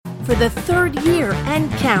For the third year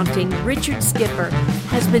and counting, Richard Skipper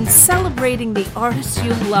has been celebrating the artists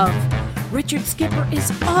you love. Richard Skipper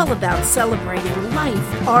is all about celebrating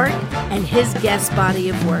life, art, and his guest body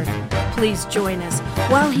of work. Please join us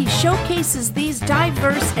while he showcases these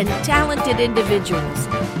diverse and talented individuals.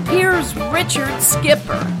 Here's Richard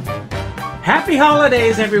Skipper. Happy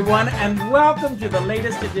holidays, everyone, and welcome to the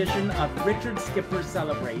latest edition of Richard Skipper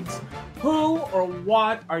Celebrates. Who or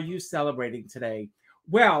what are you celebrating today?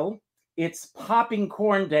 Well, it's popping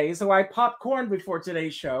corn day, so I popped corn before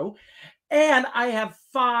today's show, and I have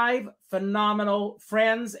 5 phenomenal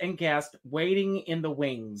friends and guests waiting in the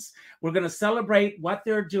wings. We're going to celebrate what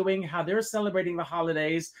they're doing, how they're celebrating the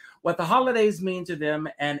holidays, what the holidays mean to them,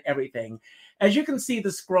 and everything. As you can see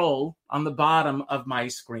the scroll on the bottom of my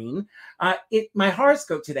screen, my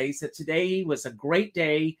horoscope today said today was a great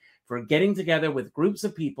day for getting together with groups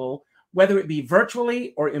of people, whether it be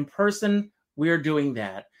virtually or in person. We're doing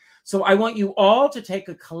that. So I want you all to take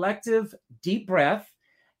a collective deep breath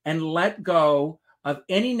and let go of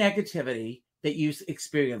any negativity that you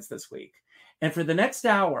experienced this week. And for the next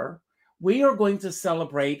hour, we are going to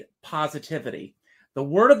celebrate positivity. The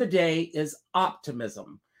word of the day is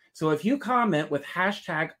optimism. So if you comment with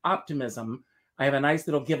hashtag optimism, I have a nice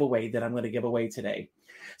little giveaway that I'm going to give away today.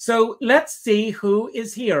 So let's see who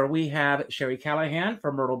is here. We have Sherry Callahan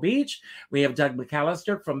from Myrtle Beach. We have Doug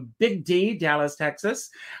McAllister from Big D, Dallas,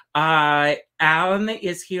 Texas. Alan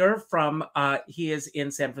is here from, he is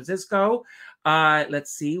in San Francisco.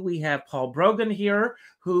 Let's see, we have Paul Brogan here,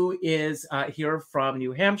 who is here from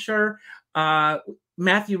New Hampshire.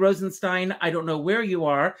 Matthew Rosenstein, I don't know where you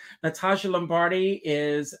are. Natasha Lombardi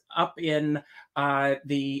is up in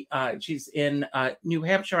she's in New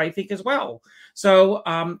Hampshire, I think, as well. So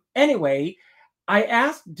anyway, I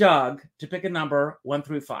asked Doug to pick a number 1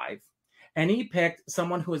 through 5, and he picked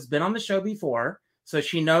someone who has been on the show before, so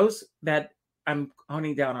she knows that I'm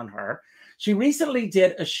honing down on her. She recently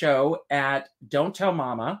did a show at Don't Tell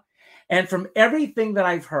Mama, and from everything that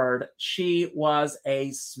I've heard, she was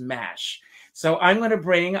a smash. So I'm going to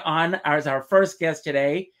bring on as our first guest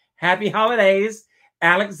today, happy holidays,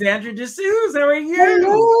 Alexandra D'Souza. How are you?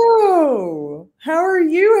 Hello. How are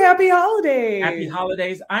you? Happy holidays. Happy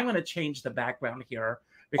holidays. I'm going to change the background here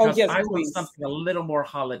because I want something a little more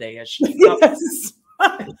holiday-ish. Yes.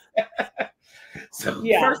 So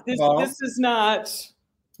yeah, first of all, this is not...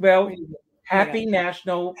 Well, happy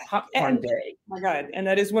National Popcorn Day. Oh my God. And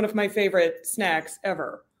that is one of my favorite snacks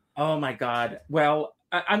ever. Oh my God. Well,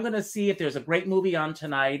 I'm going to see if there's a great movie on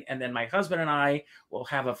tonight, and then my husband and I will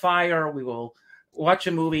have a fire. We will watch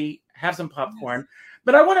a movie, have some popcorn. Yes.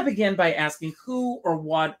 But I want to begin by asking, who or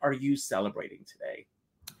what are you celebrating today?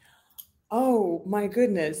 Oh my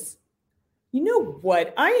goodness. You know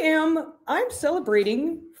what? I'm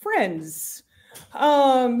celebrating friends.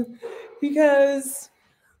 Because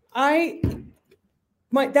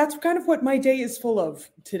that's kind of what my day is full of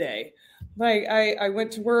today. Like I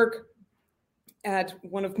went to work at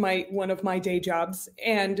one of my day jobs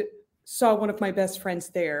and saw one of my best friends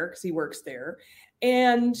there because he works there.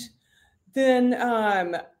 And then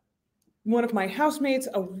one of my housemates,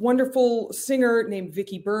 a wonderful singer named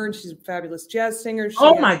Vicki Byrne. She's a fabulous jazz singer.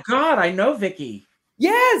 My God, I know Vicki.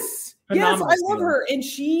 Yes. Phenomenal yes, I love her. And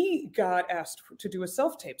she got asked to do a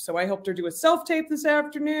self-tape. So I helped her do a self-tape this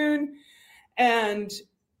afternoon. And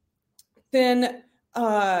then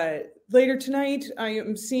later tonight, I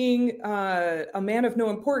am seeing A Man of No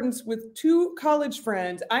Importance with 2 college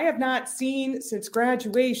friends I have not seen since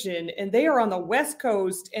graduation. And they are on the West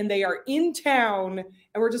Coast and they are in town.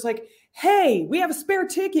 And we're just like, hey, we have a spare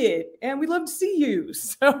ticket and we'd love to see you.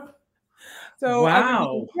 So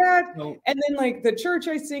wow. And then like the church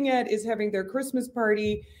I sing at is having their Christmas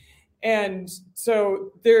party. And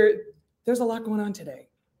so there's a lot going on today,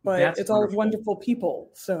 but it's all wonderful people.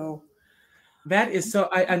 So that is so,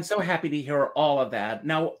 I'm so happy to hear all of that.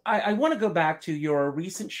 Now, I want to go back to your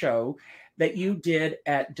recent show that you did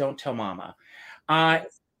at Don't Tell Mama. And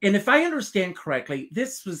if I understand correctly,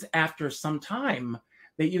 this was after some time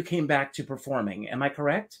that you came back to performing. Am I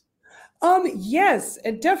correct? Yes,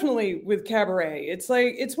 and definitely with cabaret. It's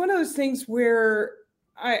like, it's one of those things where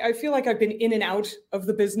I feel like I've been in and out of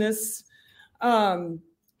the business. And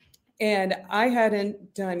I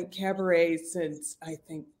hadn't done cabaret since, I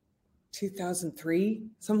think, 2003,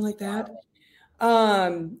 something like that.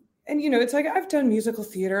 And, you know, it's like, I've done musical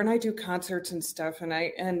theater and I do concerts and stuff.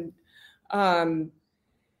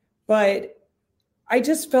 But I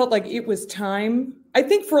just felt like it was time. I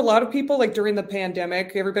think for a lot of people, like during the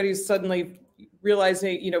pandemic, everybody's suddenly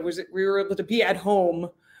realizing, we were able to be at home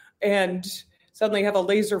and suddenly have a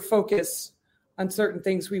laser focus on certain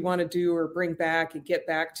things we want to do or bring back and get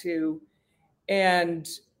back to. And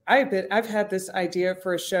I've had this idea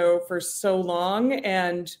for a show for so long,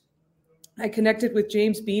 and I connected with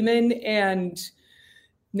James Beeman, and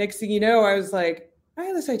next thing you know, I was like, I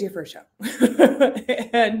have this idea for a show.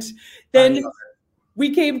 And then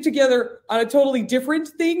we came together on a totally different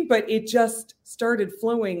thing, but it just started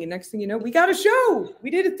flowing. And next thing you know, we got a show. We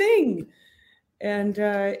did a thing. And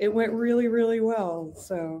it went really, really well.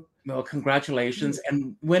 So, well, congratulations.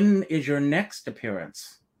 And when is your next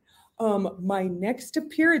appearance? My next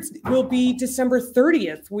appearance will be December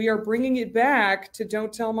 30th. We are bringing it back to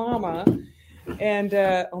Don't Tell Mama. And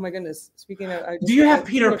oh my goodness, speaking of, do you have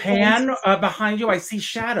Peter Pan behind you? I see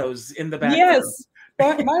shadows in the background. Yes,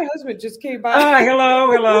 but my husband just came by. Hello.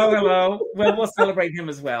 Well, we'll celebrate him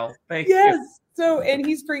as well. Thank you. Yes. So, and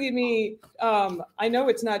he's bringing me, I know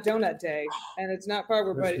it's not donut day and it's not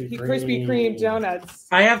Barbara, but Krispy Kreme donuts.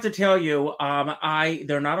 I have to tell you,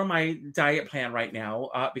 they're not on my diet plan right now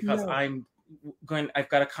because I've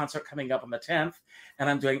got a concert coming up on the 10th, and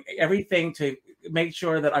I'm doing everything to make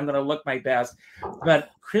sure that I'm going to look my best. But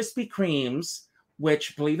Krispy Kremes,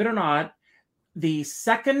 which, believe it or not, the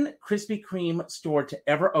second Krispy Kreme store to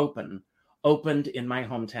ever opened in my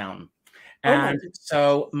hometown. And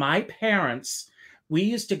so my parents, we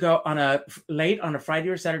used to go late on a Friday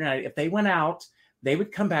or Saturday night. If they went out, they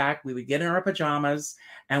would come back. We would get in our pajamas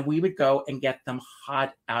and we would go and get them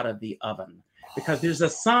hot out of the oven, because there's a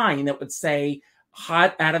sign that would say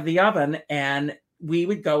hot out of the oven, and we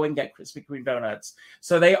would go and get Krispy Kreme donuts.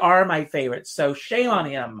 So they are my favorites. So shame on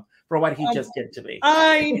him for what he just did to me.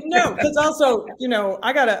 I know, because also,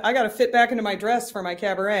 I gotta fit back into my dress for my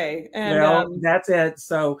cabaret, and that's it.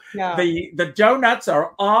 So the donuts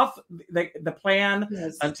are off the plan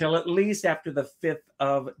until at least after the 5th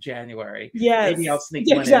of January. Yes, maybe I'll sneak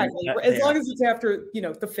one in. As long as it's after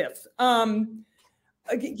the 5th.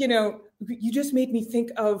 You just made me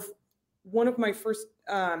think of one of my first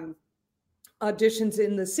auditions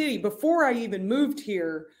in the city before I even moved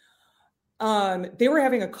here. They were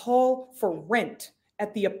having a call for Rent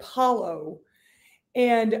at the Apollo.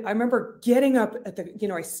 And I remember getting up at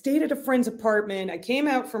I stayed at a friend's apartment. I came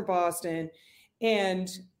out from Boston and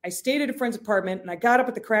I stayed at a friend's apartment, and I got up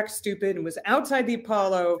at the crack of stupid and was outside the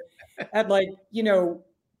Apollo at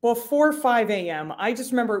before 5 a.m. I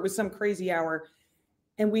just remember it was some crazy hour.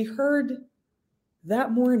 And we heard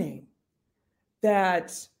that morning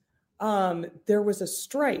that there was a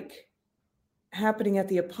strike happening at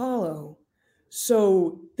the Apollo.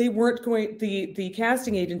 So they weren't going, the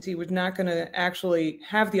casting agency was not going to actually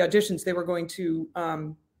have the auditions. They were going to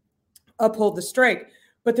uphold the strike.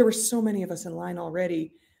 But there were so many of us in line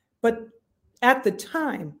already. But at the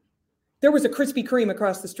time, there was a Krispy Kreme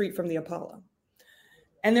across the street from the Apollo.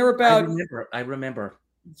 And there were about... I remember.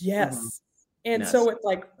 Yes. Mm-hmm. And so at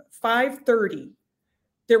 5:30,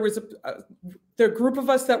 there was the group of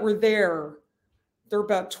us that were there, there were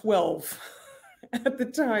about 12 at the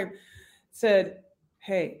time, said,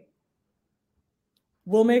 hey,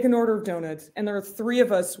 we'll make an order of donuts. And there were 3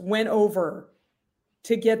 of us went over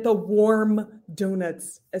to get the warm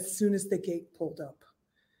donuts as soon as the gate pulled up.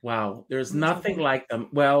 Wow, there's nothing like them.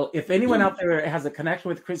 Well, if anyone out there has a connection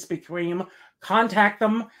with Krispy Kreme, contact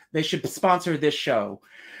them. They should sponsor this show.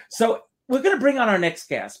 So we're going to bring on our next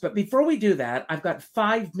guest. But before we do that, I've got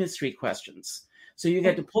 5 mystery questions. So you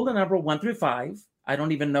get to pull the number 1 through 5. I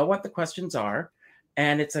don't even know what the questions are.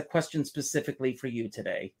 And it's a question specifically for you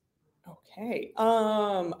today. Okay.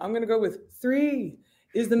 I'm going to go with 3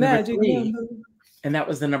 is the magic number. And that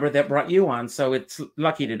was the number that brought you on. So it's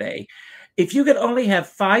lucky today. If you could only have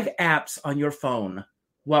 5 apps on your phone,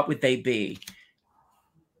 what would they be?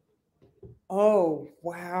 Oh,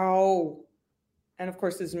 wow. And of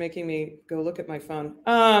course, this is making me go look at my phone.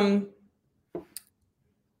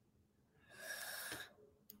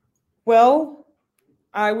 Well,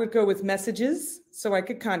 I would go with messages so I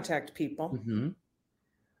could contact people.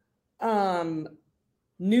 Mm-hmm.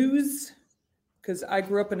 News, because I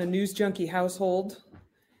grew up in a news junkie household,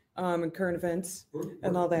 and current events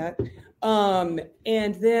and all that.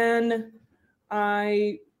 And then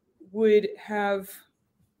I would have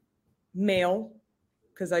mail,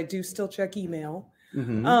 because I do still check email.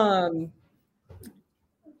 Mm-hmm.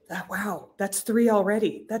 Wow, that's 3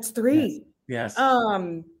 already. That's 3. Yes.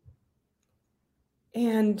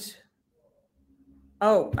 And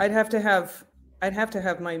I'd have to have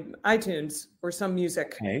my iTunes or some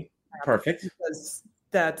music. Okay, perfect. Because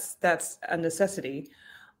that's a necessity.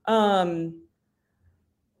 And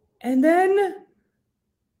then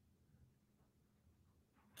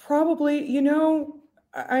probably,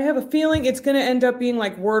 I have a feeling it's going to end up being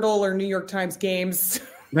like Wordle or New York Times games.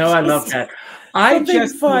 No, I love that. I Something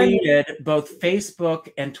just fun. deleted both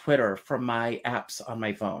Facebook and Twitter from my apps on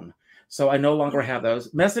my phone. So I no longer have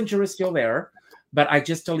those. Messenger is still there, but I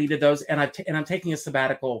just deleted those, and I'm taking a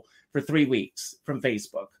sabbatical for 3 weeks from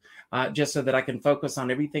Facebook, just so that I can focus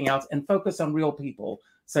on everything else and focus on real people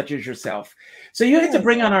such as yourself. So you get to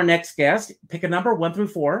bring on our next guest. Pick a number 1 through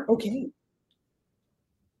 4.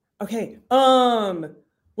 Okay. Well,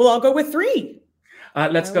 I'll go with 3.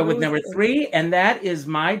 Let's go with number 3, and that is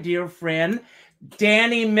my dear friend,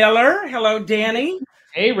 Danny Miller. Hello, Danny.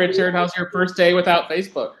 Hey, Richard. How's your first day without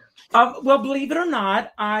Facebook? Well, believe it or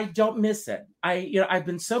not, I don't miss it. I've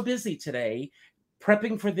been so busy today,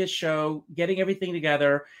 prepping for this show, getting everything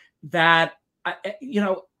together, that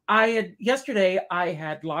yesterday I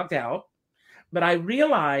had logged out, but I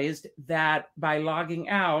realized that by logging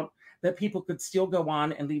out, that people could still go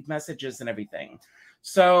on and leave messages and everything.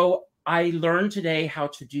 So I learned today how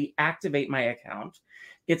to deactivate my account.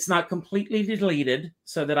 It's not completely deleted,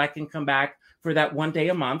 so that I can come back for that 1 day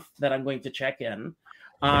a month that I'm going to check in.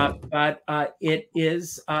 But it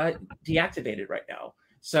is deactivated right now.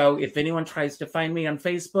 So if anyone tries to find me on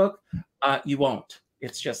Facebook, you won't.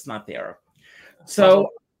 It's just not there. So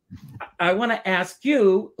I want to ask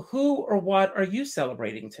you, who or what are you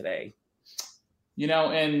celebrating today?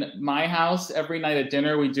 In my house, every night at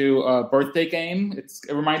dinner, we do a birthday game.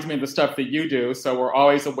 It reminds me of the stuff that you do. So we're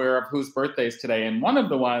always aware of whose birthday is today. And one of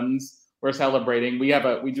the ones we're celebrating,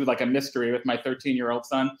 we do like a mystery with my 13-year-old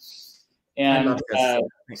son. And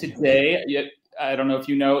today, I don't know if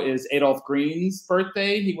you know, is Adolph Green's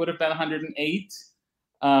birthday. He would have been 108.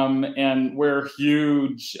 And we're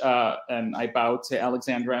huge, and I bow to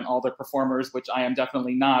Alexandra and all the performers, which I am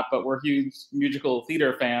definitely not, but we're huge musical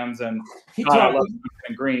theater fans, and I love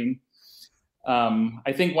Compton Green.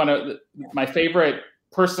 I think one of my favorite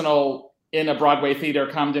personal in a Broadway theater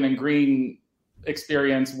Compton and Green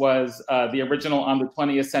experience was the original On the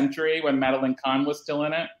 20th Century when Madeline Kahn was still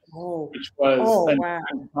in it, which was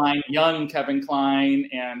Kevin Kline, young Kevin Kline,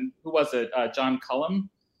 and who was it? John Cullum.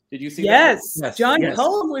 Did you see that? Yes, John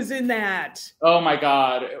Cullum was in that. Oh my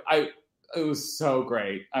God. It was so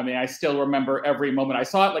great. I mean, I still remember every moment. I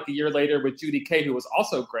saw it like a year later with Judy Kaye, who was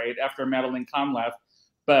also great after Madeline Kahn left,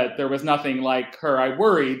 but there was nothing like her. I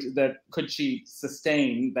worried that could she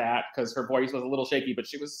sustain that, because her voice was a little shaky, but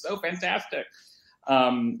she was so fantastic.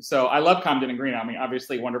 So I love Compton and Green. I mean,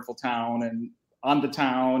 obviously Wonderful Town and On the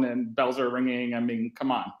Town and Bells Are Ringing. I mean,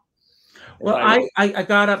 come on. Well, I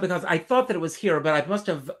got up because I thought that it was here, but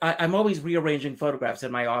I'm always rearranging photographs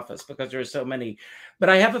in my office because there are so many. But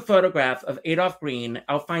I have a photograph of Adolph Green.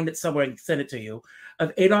 I'll find it somewhere and send it to you,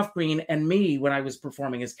 of Adolph Green and me when I was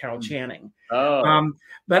performing as Carol Channing.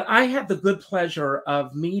 But I had the good pleasure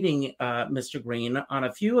of meeting Mr. Green on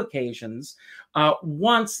a few occasions.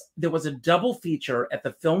 Once there was a double feature at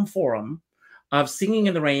the Film Forum of Singing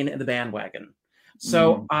in the Rain and The Bandwagon.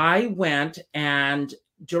 So I went, and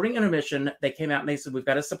during intermission, they came out and they said, "We've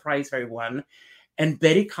got a surprise for everyone." And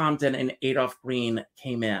Betty Compton and Adolph Green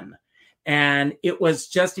came in. And it was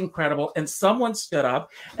just incredible. And someone stood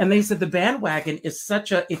up and they said, The Bandwagon is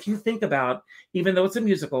if you think about, even though it's a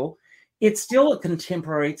musical, it's still a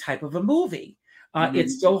contemporary type of a movie.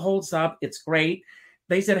 It still holds up. It's great.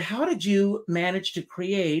 They said, how did you manage to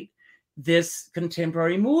create this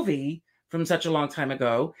contemporary movie from such a long time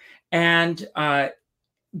ago? And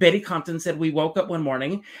Betty Compton said, we woke up one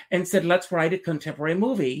morning and said, let's write a contemporary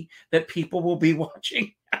movie that people will be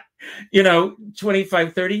watching,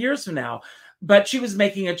 25, 30 years from now. But she was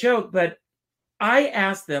making a joke. But I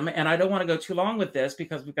asked them, and I don't want to go too long with this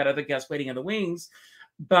because we've got other guests waiting in the wings,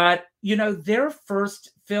 but, their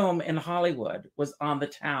first film in Hollywood was On the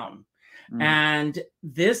Town. And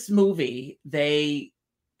this movie,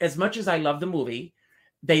 as much as I love the movie,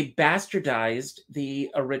 they bastardized the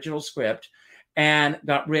original script and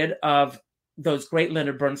got rid of those great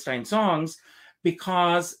Leonard Bernstein songs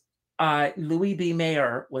because Louis B.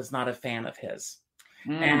 Mayer was not a fan of his.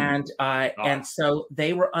 And so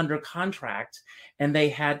they were under contract and they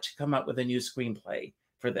had to come up with a new screenplay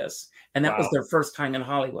for this. And that was their first time in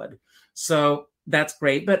Hollywood. So that's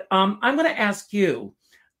great. But I'm going to ask you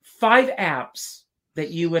 5 apps that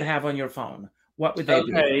you would have on your phone. What would they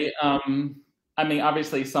be? I mean,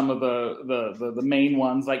 obviously some of the main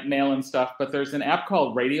ones like mail and stuff, but there's an app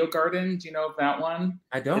called Radio Garden. Do you know of that one?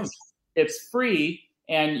 I don't. It's free,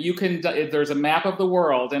 and there's a map of the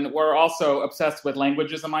world, and we're also obsessed with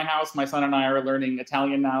languages in my house. My son and I are learning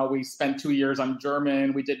Italian now. We spent 2 years on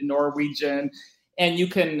German. We did Norwegian, and you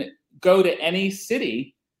can go to any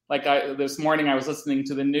city. Like this morning, I was listening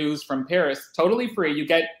to the news from Paris, totally free. You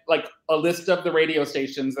get like a list of the radio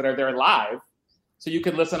stations that are there live. So you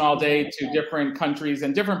could listen all day to different countries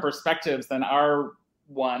and different perspectives than our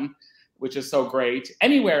one, which is so great.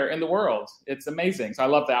 Anywhere in the world. It's amazing. So I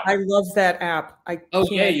love that. I love that app.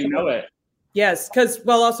 Yeah, you know it. Yes, because,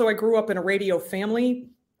 also I grew up in a radio family.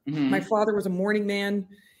 Mm-hmm. My father was a morning man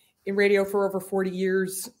in radio for over 40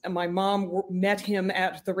 years. And my mom met him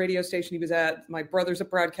at the radio station he was at. My brother's a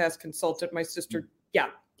broadcast consultant. My sister,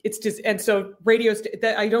 it's just, and so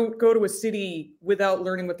that I don't go to a city without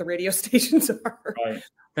learning what the radio stations are. Right.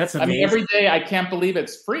 That's amazing. I mean, every day I can't believe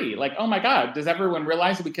it's free. Like, oh my God, does everyone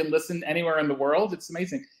realize that we can listen anywhere in the world? It's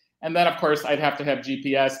amazing. And then, of course, I'd have to have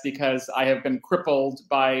GPS because I have been crippled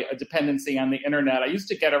by a dependency on the internet. I used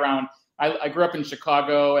to get around. I grew up in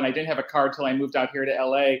Chicago, and I didn't have a car till I moved out here to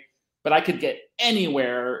LA. But I could get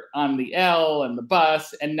anywhere on the L and the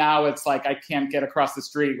bus. And now it's like I can't get across the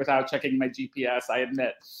street without checking my GPS, I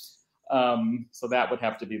admit. So that would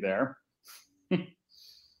have to be there.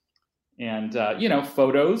 And,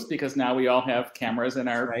 photos, because now we all have cameras in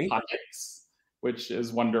our pockets, which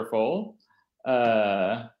is wonderful.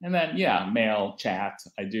 And then, mail, chat.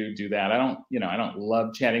 I do that. I don't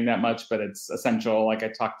love chatting that much, but it's essential. Like I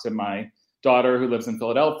talk to my daughter who lives in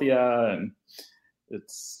Philadelphia, and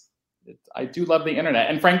I do love the internet.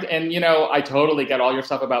 And Frank, I totally get all your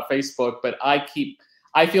stuff about Facebook, but I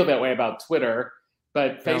feel that way about Twitter.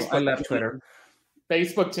 But Facebook, I love Twitter.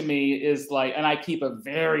 Facebook to me is like, and I keep a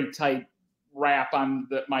very tight wrap on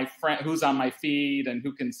my friend who's on my feed and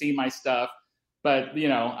who can see my stuff. But,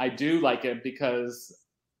 I do like it because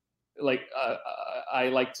I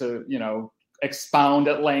like to, expound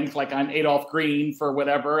at length, like I'm Adolph Green for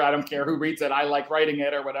whatever. I don't care who reads it. I like writing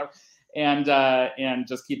it or whatever. And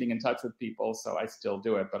just keeping in touch with people. So I still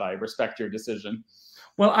do it, but I respect your decision.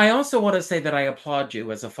 Well, I also want to say that I applaud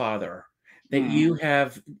you as a father. That you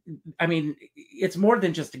have, I mean, it's more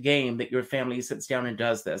than just a game that your family sits down and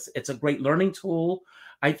does this. It's a great learning tool.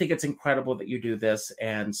 I think it's incredible that you do this.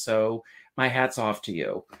 And so my hat's off to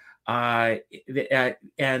you.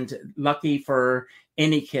 And lucky for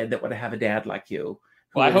any kid that would have a dad like you.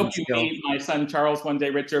 Well, I hope you meet my son, Charles, one day,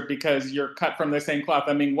 Richard, because you're cut from the same cloth.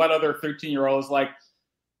 I mean, what other 13-year-old is like,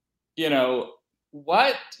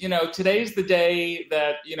 what? Today's the day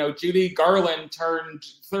that, Judy Garland turned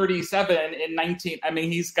 37 in 19. I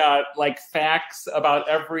mean, he's got like facts about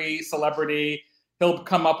every celebrity. He'll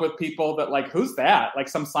come up with people that like, who's that? Like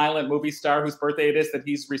some silent movie star whose birthday it is that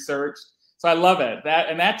he's researched. So I love it.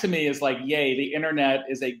 That to me is like, yay, the internet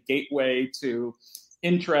is a gateway to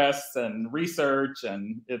interests and research.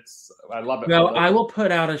 And I love it. Well, I will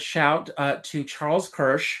put out a shout to Charles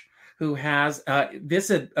Kirsch, who has, this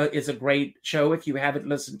is a great show if you haven't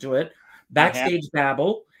listened to it, Backstage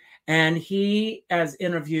Babble. And he has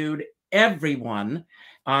interviewed everyone.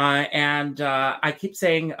 And I keep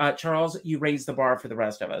saying, Charles, you raised the bar for the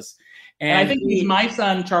rest of us. And I think he's my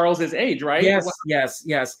son, Charles's age, right? Yes.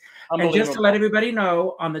 And just to let everybody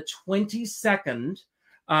know, on the 22nd,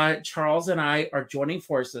 Charles and I are joining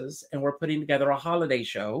forces, and we're putting together a holiday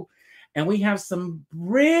show. And we have some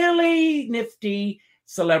really nifty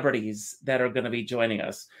celebrities that are going to be joining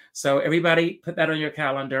us. So everybody put that on your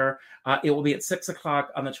calendar. It will be at 6:00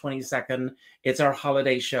 on the 22nd. It's our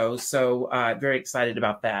holiday show. So very excited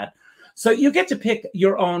about that. So you get to pick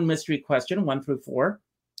your own mystery question, 1 through 4.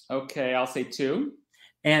 Okay, I'll say 2.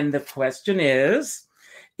 And the question is,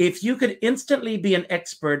 if you could instantly be an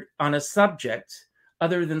expert on a subject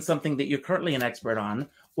other than something that you're currently an expert on,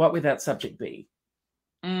 what would that subject be?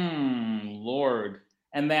 Lord.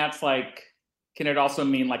 And that's like, can it also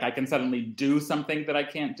mean like I can suddenly do something that I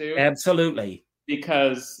can't do? Absolutely.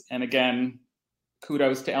 Because, and again,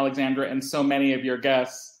 kudos to Alexandra and so many of your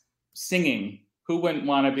guests, singing. Who wouldn't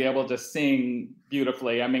want to be able to sing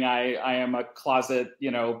beautifully? I mean, I am a closet,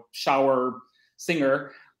 shower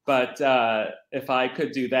singer, but if I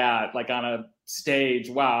could do that, like on a stage,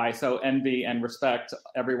 wow, I so envy and respect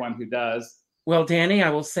everyone who does. Well, Danny, I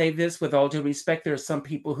will say this with all due respect. There are some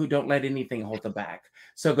people who don't let anything hold them back.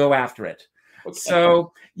 So go after it. Okay.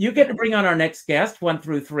 So you get to bring on our next guest, 1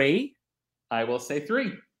 through 3. I will say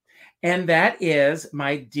 3. And that is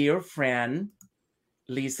my dear friend,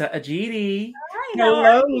 Lisa Ajiti. Hi,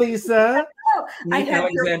 hello, Lisa. Hello. Meet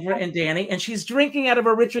Alexandra and Danny. And she's drinking out of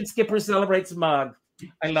a Richard Skipper Celebrates mug.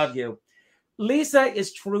 I love you. Lisa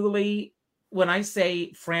is truly, when I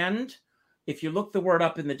say friend, if you look the word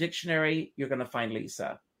up in the dictionary, you're going to find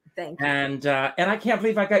Lisa. Thank you. And I can't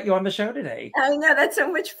believe I got you on the show today. I know, that's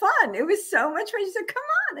so much fun. It was so much fun. She said, come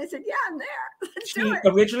on. I said, yeah, I'm there. Let's do it. She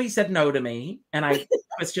originally said no to me, and I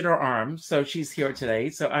twisted her arm. So she's here today.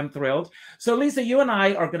 So I'm thrilled. So Lisa, you and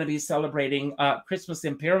I are going to be celebrating Christmas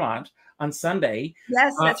in Piermont on Sunday.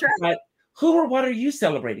 Yes, that's right. But who or what are you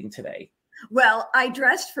celebrating today? Well, I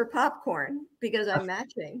dressed for popcorn because I'm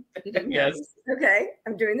matching. You didn't Yes. notice? Okay,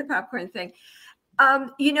 I'm doing the popcorn thing.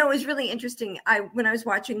 It was really interesting. When I was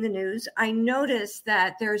watching the news, I noticed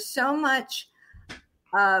that there's so much.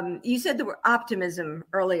 You said the word optimism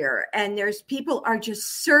earlier, and people are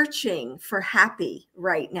just searching for happy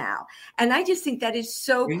right now, and I just think that is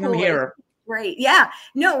so Bring cool. them here. Great, yeah.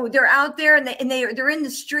 No, they're out there, and they're in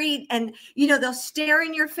the street, and they'll stare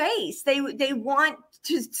in your face. They want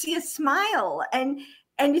to see a smile, and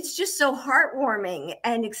it's just so heartwarming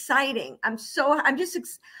and exciting. I'm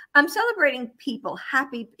celebrating people,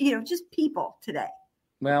 happy, just people today.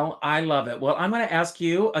 Well, I love it. Well, I'm going to ask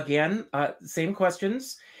you again, same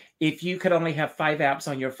questions. If you could only have 5 apps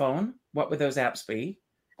on your phone, what would those apps be?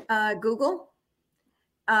 Google,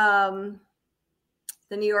 The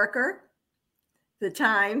New Yorker, The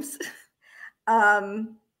Times,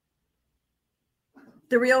 The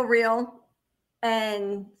Real,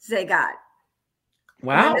 and Zagat.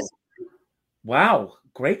 Wow. Wow.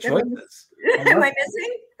 Great choices. Am I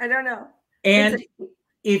missing? I don't know. And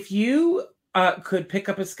if you could pick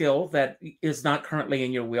up a skill that is not currently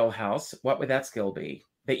in your wheelhouse, what would that skill be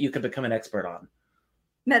that you could become an expert on?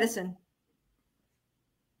 Medicine.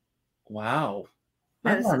 Wow.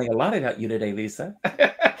 Medicine. I'm learning a lot about you today, Lisa.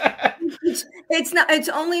 It's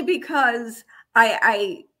only because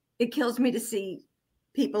it kills me to see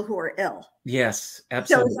people who are ill. Yes,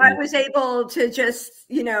 absolutely. So if I was able to just,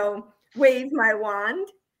 wave my wand.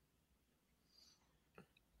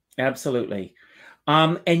 Absolutely.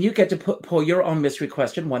 And you get to pull your own mystery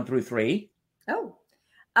question 1 through 3.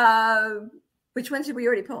 Oh, which ones did we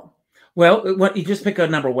already pull? Well, you just pick a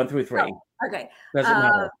number 1 through 3. Oh, okay. Doesn't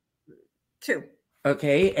matter. 2.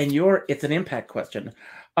 Okay. And it's an impact question.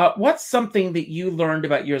 What's something that you learned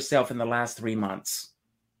about yourself in the last 3 months?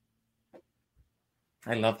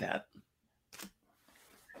 I love that.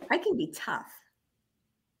 I can be tough.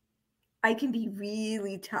 I can be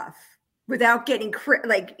really tough without getting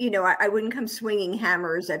I wouldn't come swinging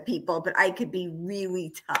hammers at people, but I could be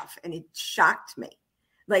really tough. And it shocked me,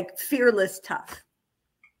 like fearless tough.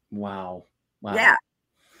 Wow. Yeah.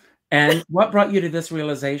 And what brought you to this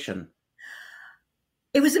realization?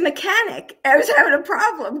 It was a mechanic. I was having a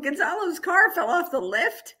problem. Gonzalo's car fell off the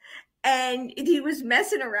lift and he was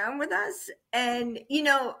messing around with us. And,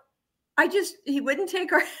 he wouldn't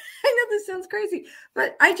take our, I know this sounds crazy,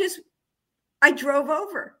 but I drove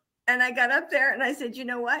over and I got up there and I said, you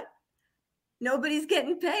know what? Nobody's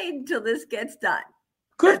getting paid until this gets done.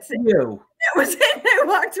 Good for you. That was it. I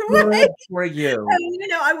walked away. Good for you.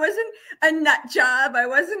 And, I wasn't a nut job. I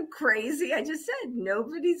wasn't crazy. I just said,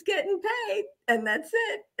 nobody's getting paid. And that's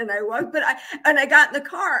it. And I walked, and I got in the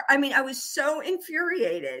car. I mean, I was so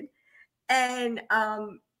infuriated. And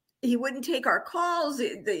he wouldn't take our calls.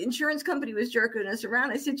 The insurance company was jerking us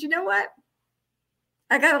around. I said, you know what?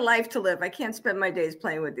 I got a life to live. I can't spend my days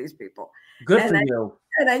playing with these people. Good for you.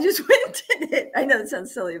 And I just went and did it. I know it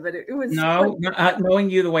sounds silly, but it was. No, knowing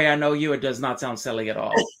you the way I know you, it does not sound silly at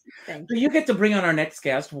all. Thank you. So you get to bring on our next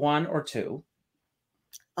guest, 1 or 2.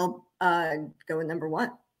 I'll go with number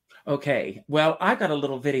 1. Okay. Well, I got a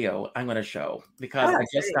little video I'm going to show because I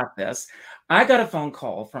just got this. I got a phone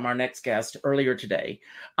call from our next guest earlier today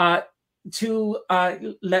to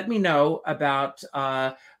let me know about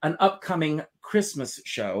an upcoming Christmas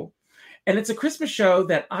show. And it's a Christmas show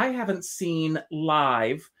that I haven't seen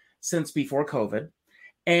live since before COVID.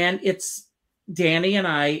 And it's Danny and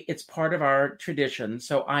I, it's part of our tradition.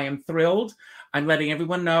 So I am thrilled. I'm letting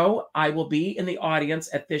everyone know I will be in the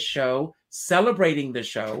audience at this show, celebrating the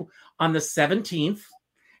show on the 17th.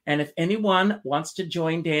 And if anyone wants to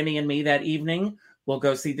join Danny and me that evening, we'll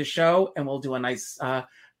go see the show and we'll do a nice,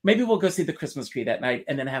 maybe we'll go see the Christmas tree that night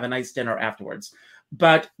and then have a nice dinner afterwards.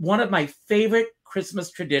 But one of my favorite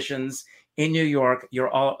Christmas traditions in New York, you're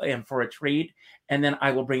all in for a treat. And then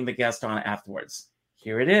I will bring the guest on afterwards.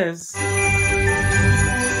 Here it is.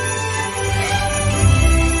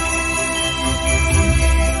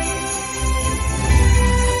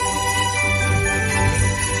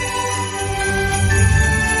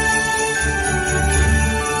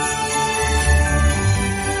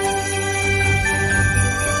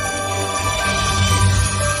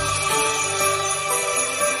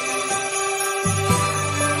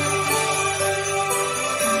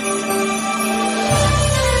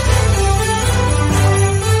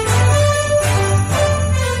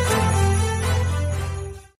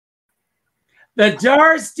 The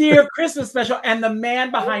Doris Deer Christmas special, and the man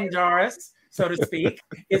behind Doris, so to speak,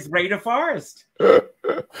 is Ray DeForest.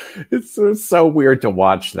 It's so weird to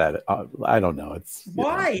watch that. I don't know.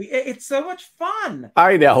 Why? It's so much fun.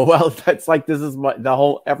 I know. Well, that's like this is the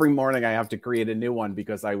whole. Every morning I have to create a new one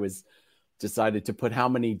because I was decided to put how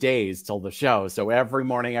many days till the show. So every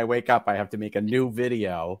morning I wake up, I have to make a new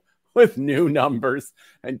video with new numbers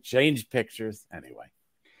and change pictures. Anyway.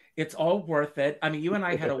 It's all worth it. I mean, you and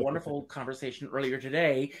I had a wonderful conversation earlier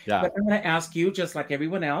today. Yeah. But I'm going to ask you, just like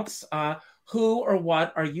everyone else, who or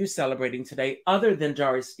what are you celebrating today other than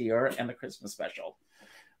Doris Deer and the Christmas special?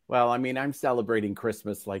 Well, I mean, I'm celebrating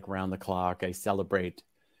Christmas like round the clock.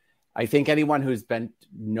 I think anyone who's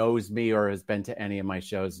knows me or has been to any of my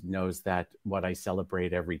shows knows that what I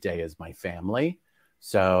celebrate every day is my family.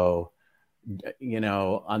 So, you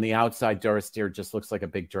know, on the outside, Doris Deer just looks like a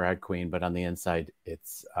big drag queen, but on the inside,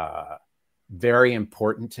 it's very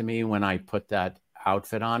important to me when I put that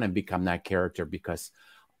outfit on and become that character, because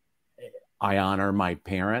I honor my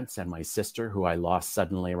parents and my sister, who I lost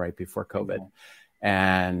suddenly right before COVID. Mm-hmm.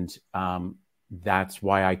 And that's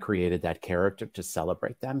why I created that character, to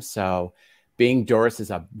celebrate them. So being Doris is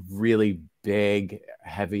a really big,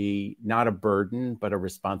 heavy, not a burden, but a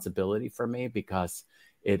responsibility for me, because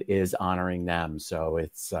it is honoring them. So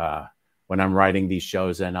it's when I'm writing these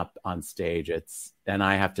shows and up on stage, and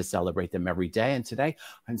I have to celebrate them every day. And today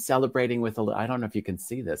I'm celebrating with I don't know if you can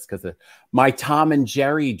see this, because my Tom and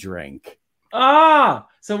Jerry drink.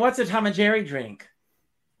 So what's a Tom and Jerry drink?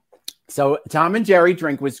 So Tom and Jerry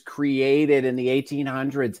drink was created in the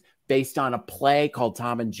 1800s based on a play called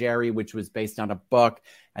Tom and Jerry, which was based on a book.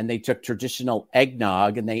 And they took traditional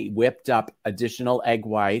eggnog and they whipped up additional egg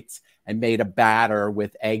whites and made a batter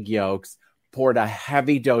with egg yolks, poured a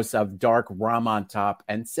heavy dose of dark rum on top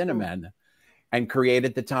and cinnamon, and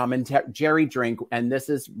created the Tom and Jerry drink. And this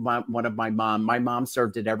is one of my mom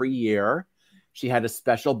served it every year. She had a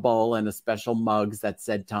special bowl and a special mugs that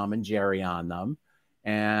said Tom and Jerry on them.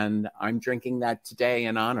 And I'm drinking that today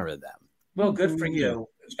in honor of them. Well, good for you.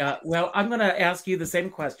 Well, I'm going to ask you the same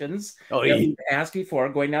questions that we've asked before,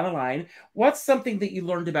 going down the line. What's something that you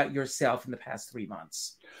learned about yourself in the past 3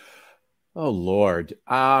 months? Oh, Lord.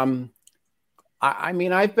 I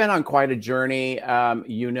mean, I've been on quite a journey. I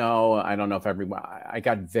don't know if everyone, I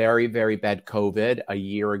got very, very bad COVID a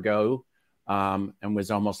year ago. And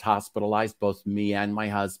was almost hospitalized, both me and my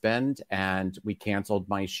husband. And we canceled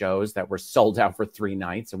my shows that were sold out for 3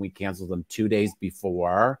 nights, and we canceled them 2 days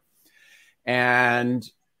before. And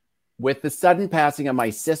with the sudden passing of my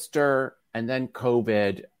sister and then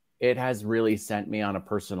COVID, it has really sent me on a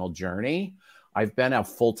personal journey. I've been a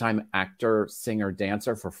full-time actor, singer,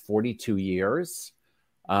 dancer for 42 years.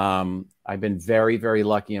 I've been very, very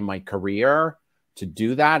lucky in my career to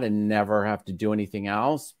do that and never have to do anything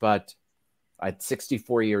else. But at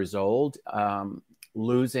 64 years old,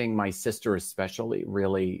 losing my sister especially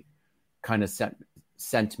really kind of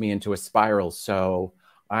sent me into a spiral. So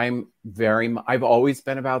I've always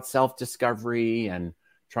been about self-discovery and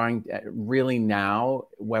trying really now,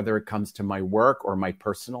 whether it comes to my work or my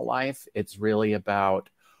personal life, it's really about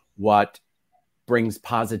what brings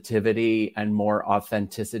positivity and more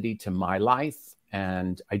authenticity to my life.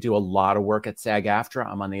 And I do a lot of work at SAG-AFTRA.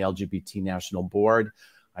 I'm on the LGBT National Board.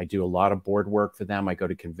 I do a lot of board work for them. I go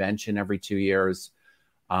to convention every 2 years.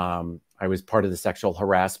 I was part of the sexual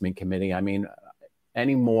harassment committee. I mean,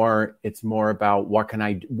 anymore, it's more about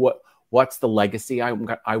what's the legacy I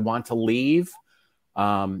want to leave.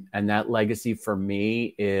 And that legacy for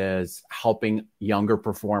me is helping younger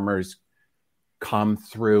performers come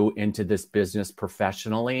through into this business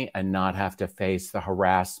professionally and not have to face the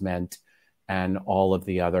harassment and all of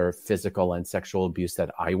the other physical and sexual abuse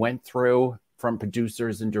that I went through from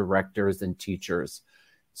producers and directors and teachers,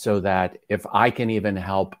 so that if I can even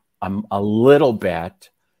help a little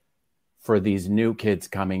bit for these new kids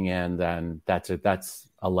coming in, then that's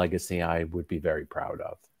a legacy I would be very proud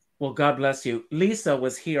of. Well, God bless you. Lisa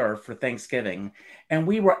was here for Thanksgiving, and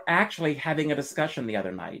we were actually having a discussion the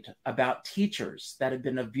other night about teachers that have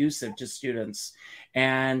been abusive to students,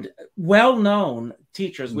 and well-known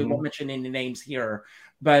teachers, we won't mention any names here,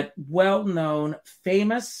 but well-known,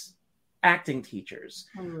 famous acting teachers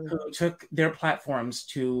who took their platforms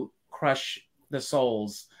to crush the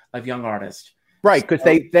souls of young artists. Right, because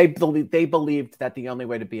they believed that the only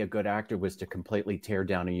way to be a good actor was to completely tear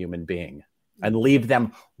down a human being and leave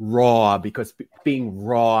them raw, because being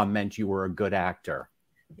raw meant you were a good actor.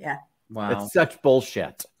 Yeah. Wow. It's such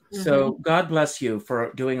bullshit. So God bless you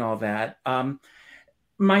for doing all that.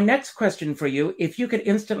 My next question for you, if you could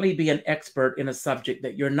instantly be an expert in a subject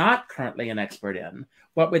that you're not currently an expert in,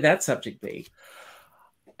 what would that subject be?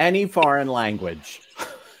 Any foreign language.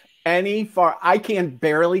 I can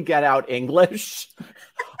barely get out English.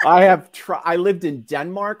 I lived in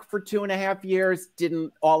Denmark for 2.5 years.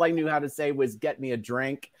 All I knew how to say was get me a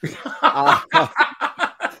drink.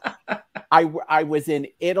 I was in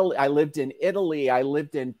Italy. I lived in Italy. I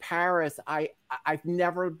lived in Paris. I've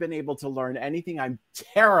never been able to learn anything. I'm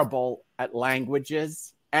terrible at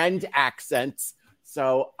languages and accents.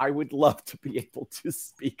 So I would love to be able to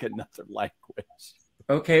speak another language.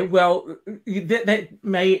 Okay, well, that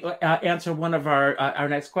may answer one of our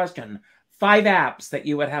next question. 5 apps that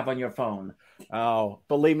you would have on your phone. Oh,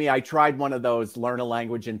 believe me, I tried one of those, learn a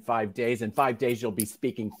language in 5 days. In 5 days, you'll be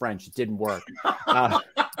speaking French. It didn't work.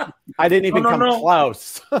 I didn't even come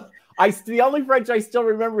close. The only French I still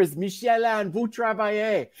remember is Michelin, vous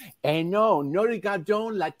travaillez. Et non, nous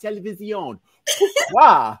regardons la télévision.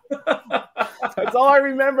 Wow. That's all I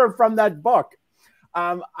remember from that book.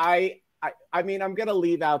 I mean, I'm going to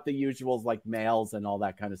leave out the usuals like mails and all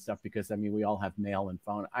that kind of stuff because, I mean, we all have mail and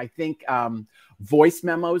phone. I think voice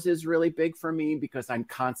memos is really big for me because I'm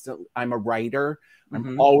a writer.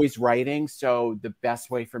 I'm always writing. So the best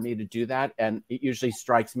way for me to do that, and it usually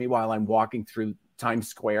strikes me while I'm walking through Times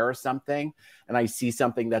Square or something, and I see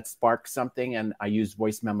something that sparks something, and I use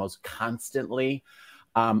voice memos constantly.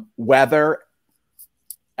 Weather.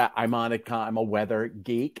 I'm a weather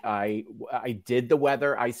geek. I did the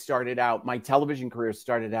weather. My television career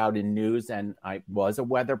started out in news, and I was a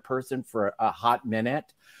weather person for a hot minute.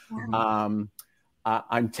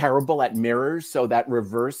 I'm terrible at mirrors, so that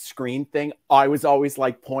reverse screen thing, I was always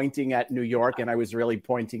like pointing at New York, and I was really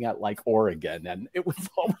pointing at like Oregon, and it was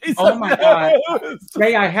always oh my God.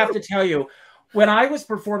 Ray, I have to tell you, when I was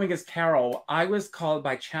performing as Carol, I was called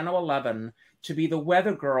by Channel 11 to be the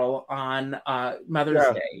weather girl on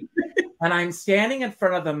Mother's Day. And I'm standing in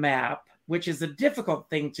front of the map, which is a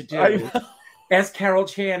difficult thing to do, as Carol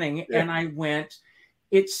Channing. Yeah. And I went,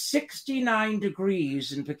 it's 69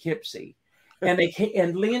 degrees in Poughkeepsie.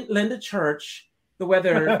 And Linda Church, the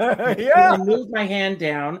weather, I moved my hand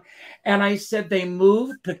down, and I said they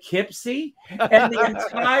moved Poughkeepsie, and the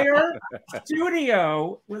entire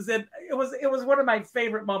studio was in. It was one of my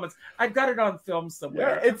favorite moments. I've got it on film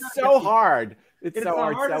somewhere. Yeah, it's so hard. It's so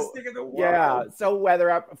hard. The hardest thing in the world. Yeah. So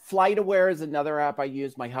weather app, FlightAware is another app I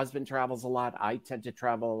use. My husband travels a lot. I tend to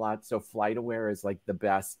travel a lot, so FlightAware is like the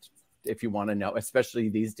best if you want to know, especially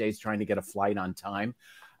these days, trying to get a flight on time.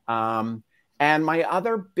 And my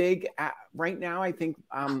other big app right now, I think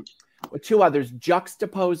 2 others,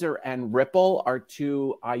 Juxtaposer and Ripple are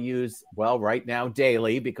 2 I use, right now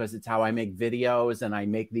daily because it's how I make videos and I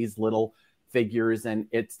make these little figures and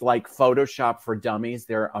it's like Photoshop for dummies.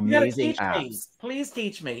 They're amazing apps. Please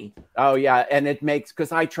teach me. Oh, yeah. And it makes,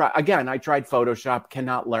 because I tried Photoshop,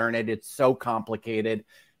 cannot learn it. It's so complicated.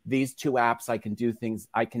 These 2 apps, I can do things.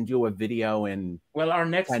 I can do a video in our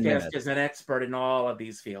next guest is an expert in all of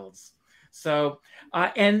these fields. So,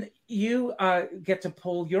 and you get to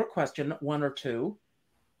pull your question 1 or 2.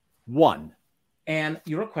 1. And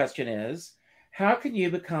your question is, how can you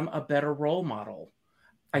become a better role model?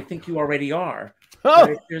 I think you already are.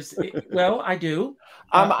 I do.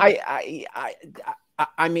 I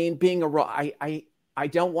mean, being a role, I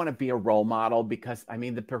don't want to be a role model because, I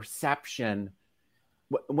mean, the perception,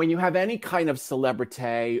 when you have any kind of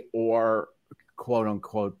celebrity or quote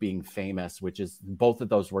unquote being famous, which is, both of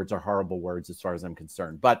those words are horrible words as far as I'm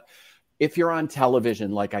concerned. But if you're on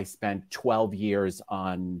television, like I spent 12 years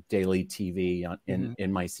on daily TV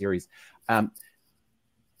in my series,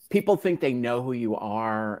 people think they know who you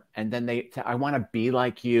are. And then I want to be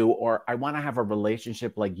like you, or I want to have a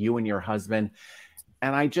relationship like you and your husband.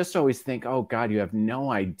 And I just always think, oh God, you have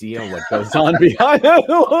no idea what goes on behind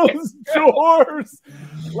those doors.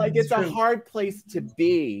 Like it's a hard place to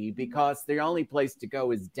be because the only place to go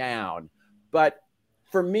is down. But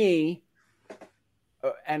for me,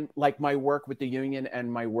 and like my work with the union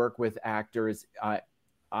and my work with actors,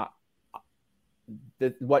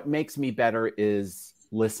 what makes me better is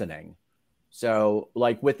listening. So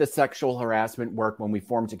like with the sexual harassment work, when we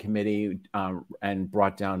formed a committee and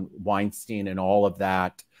brought down Weinstein and all of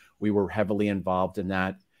that, we were heavily involved in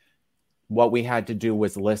that. What we had to do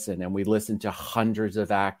was listen, and we listened to hundreds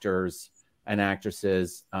of actors and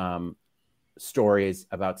actresses' stories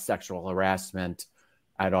about sexual harassment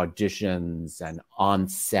at auditions and on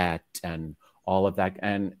set and all of that.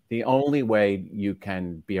 And the only way you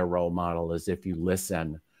can be a role model is if you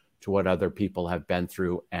listen to what other people have been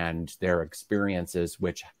through and their experiences,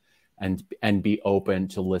 and be open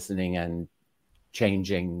to listening and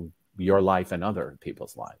changing your life and other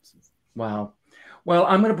people's lives. Wow. Well,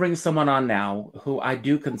 I'm going to bring someone on now who I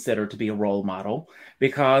do consider to be a role model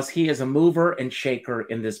because he is a mover and shaker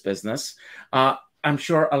in this business. I'm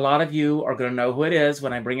sure a lot of you are going to know who it is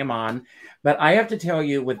when I bring him on, but I have to tell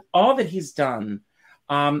you, with all that he's done,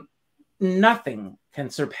 nothing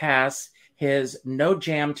can surpass his No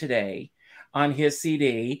Jam Today. on his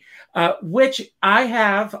CD, which I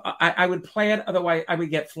have. I would play it, otherwise I would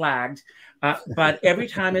get flagged. But every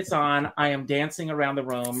time it's on, I am dancing around the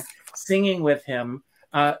room, singing with him.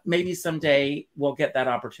 Maybe someday we'll get that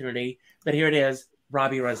opportunity. But here it is,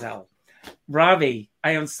 Robbie Rozelle. Robbie,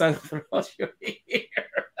 I am so thrilled you're here.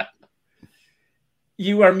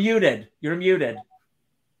 You are muted. You're muted.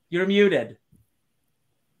 You're muted.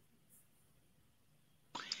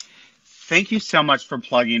 Thank you so much for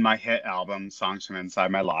plugging my hit album, Songs from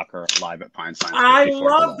Inside My Locker, live at Pine Science. I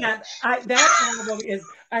love that. That album is,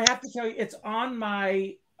 I have to tell you, it's on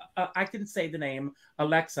my, I can say the name,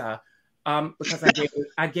 Alexa, because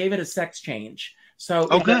I gave it a sex change. So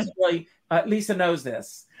really, Lisa knows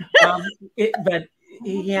this. But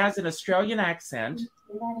he has an Australian accent.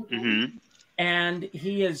 Mm-hmm. And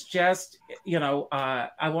he is just,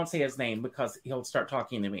 I won't say his name because he'll start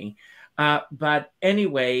talking to me. But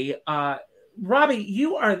anyway, Robbie,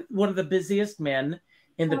 you are one of the busiest men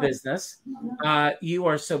in the business. You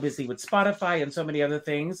are so busy with Spotify and so many other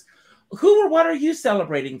things. Who or what are you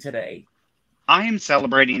celebrating today? I am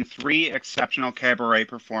celebrating 3 exceptional cabaret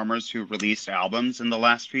performers who released albums in the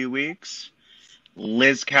last few weeks.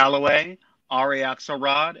 Liz Calloway, Ari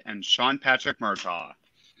Axelrod, and Sean Patrick Murtaugh.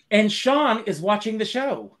 And Sean is watching the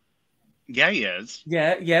show. Yeah, he is.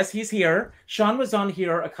 Yes, he's here. Sean was on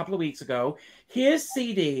here a couple of weeks ago. His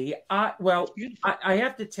CD, I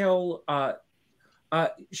have to tell,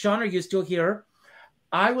 Sean, are you still here?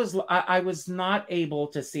 I was not able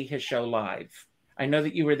to see his show live. I know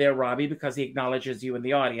that you were there, Robbie, because he acknowledges you in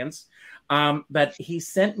the audience. But he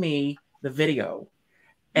sent me the video,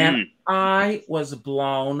 and I was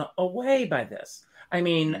blown away by this. I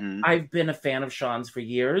mean, I've been a fan of Sean's for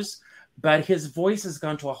years, but his voice has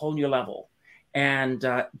gone to a whole new level and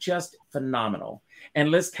just phenomenal. And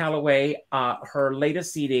Liz Calloway, her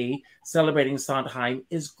latest CD, Celebrating Sondheim,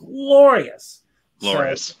 is glorious.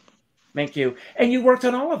 Glorious. So, thank you. And you worked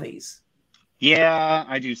on all of these. Yeah,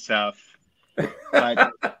 I do stuff.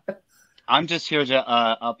 But I'm just here to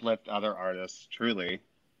uplift other artists, truly.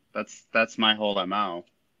 That's my whole MO.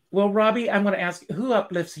 Well, Robbie, I'm going to ask, who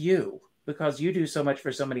uplifts you? Because you do so much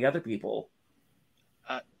for so many other people.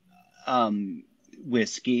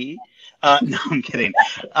 Whiskey. No, I'm kidding.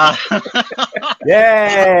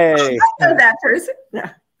 Yay! That person. No.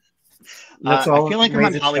 I feel like I'm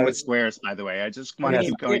on Hollywood Squares, by the way. I just want to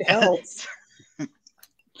keep going. It helps.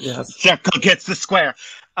 Yes. Jekyll gets the square.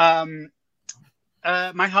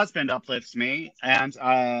 My husband uplifts me, and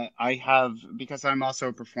I have, because I'm also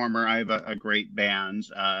a performer, I have a great band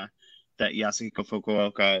that Yasuhiko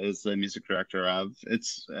Fukuoka is the music director of.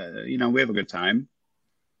 It's, we have a good time.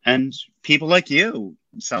 And people like you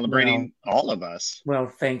celebrating all of us. Well,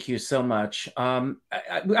 thank you so much. I'm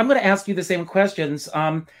going to ask you the same questions.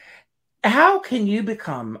 How can you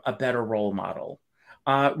become a better role model?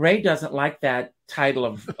 Ray doesn't like that title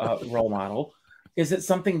of role model. Is it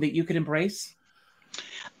something that you could embrace?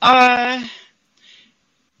 No,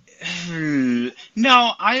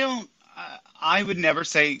 I don't. I would never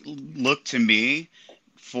say, look to me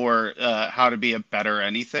for how to be a better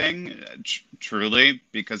anything, truly,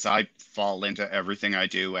 because I fall into everything I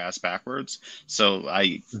do ass backwards. So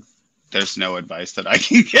there's no advice that I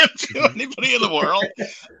can give to anybody in the world.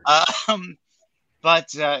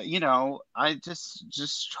 But I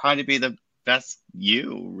just try to be the best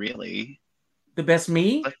you, really. The best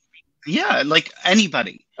me? Yeah, like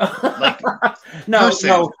anybody. Like no.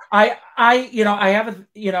 I have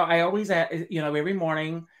I always every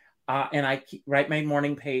morning, and I write my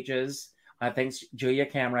morning pages. Thanks, Julia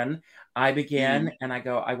Cameron. I begin and I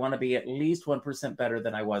go, I want to be at least 1% better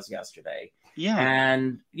than I was yesterday. Yeah.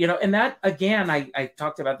 And and that again, I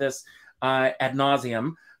talked about this ad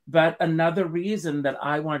nauseum. But another reason that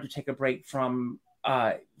I wanted to take a break from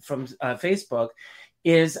Facebook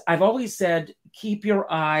is I've always said, keep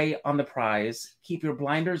your eye on the prize, keep your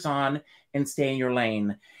blinders on, and stay in your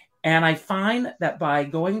lane. And I find that by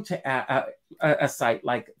going to a site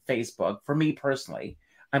like Facebook, for me personally,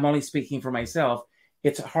 I'm only speaking for myself,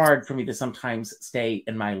 it's hard for me to sometimes stay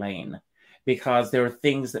in my lane because there are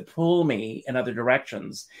things that pull me in other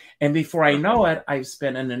directions. And before I know it, I've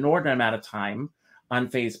spent an inordinate amount of time on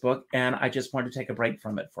Facebook, and I just wanted to take a break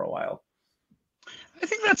from it for a while. I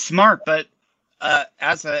think that's smart, but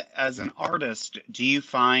as an artist, do you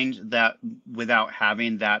find that without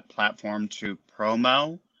having that platform to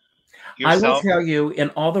promo yourself? I will tell you, in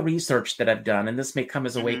all the research that I've done, and this may come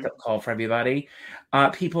as a wake-up call for everybody,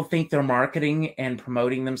 people think they're marketing and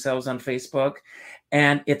promoting themselves on Facebook,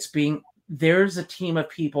 and there's a team of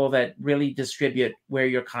people that really distribute where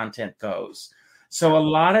your content goes. So a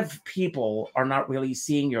lot of people are not really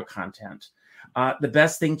seeing your content. The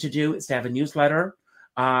best thing to do is to have a newsletter,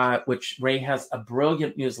 which Ray has a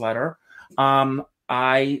brilliant newsletter.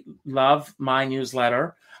 I love my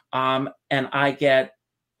newsletter, and I get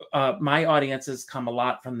my audiences come a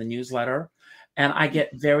lot from the newsletter, and I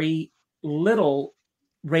get very little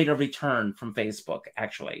rate of return from Facebook,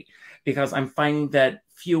 actually, because I'm finding that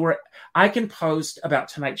I can post about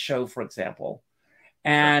tonight's show, for example,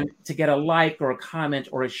 and to get a like or a comment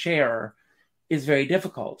or a share is very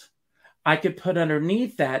difficult. I could put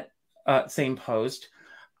underneath that same post,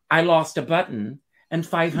 I lost a button, and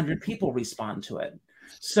 500 people respond to it.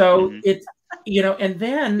 So it's, and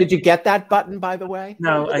then... Did you get that button, by the way?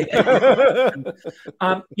 No.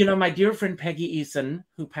 My dear friend Peggy Eason,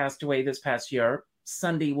 who passed away this past year,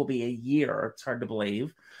 Sunday will be a year. It's hard to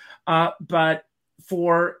believe. But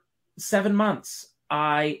for 7 months,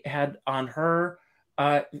 I had on her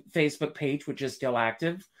Facebook page, which is still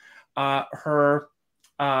active, her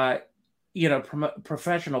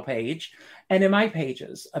professional page, and in my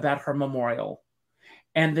pages about her memorial.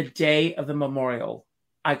 And the day of the memorial,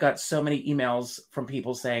 I got so many emails from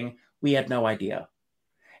people saying, we had no idea.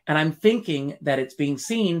 And I'm thinking that it's being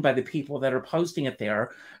seen by the people that are posting it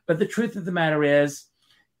there. But the truth of the matter is,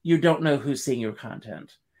 you don't know who's seeing your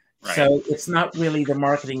content. Right. So it's not really the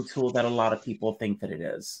marketing tool that a lot of people think that it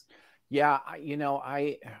is. Yeah,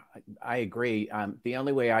 I agree. The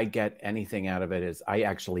only way I get anything out of it is I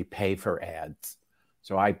actually pay for ads.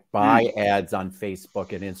 So I buy ads on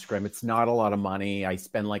Facebook and Instagram. It's not a lot of money. I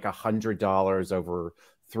spend like $100 over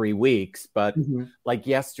 3 weeks. But like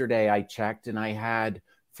yesterday, I checked and I had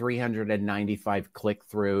 395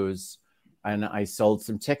 click-throughs and I sold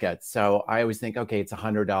some tickets. So I always think, okay, it's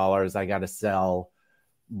 $100. I got to sell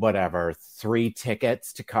whatever, 3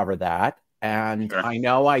 tickets to cover that. And sure. I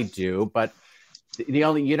know I do, but you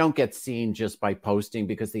don't get seen just by posting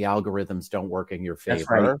because the algorithms don't work in your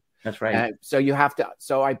favor. That's right. And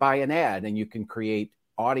so I buy an ad and you can create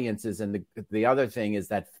audiences. And the other thing is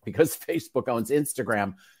that because Facebook owns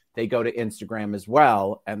Instagram, they go to Instagram as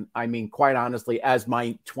well. And I mean, quite honestly, as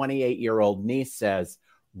my 28-year-old niece says,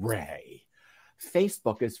 Ray,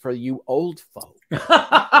 Facebook is for you old folk.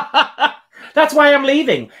 That's why I'm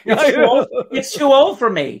leaving. It's too old for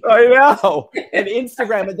me. I know. And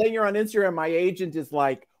Instagram, and then you're on Instagram. My agent is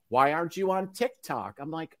like, why aren't you on TikTok?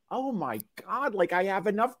 I'm like, oh my God, like I have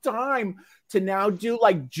enough time to now do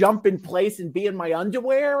like jump in place and be in my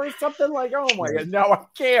underwear or something. Like, oh my God, no, I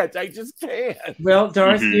can't. I just can't. Well,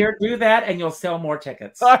 Doris, dear, do that and you'll sell more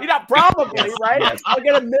tickets. Probably, right? Yes. I'll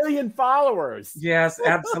get 1 million followers. Yes,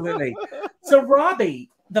 absolutely. So Robbie,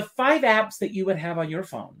 the 5 apps that you would have on your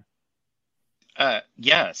phone.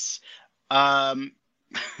 Yes. My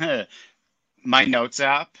Notes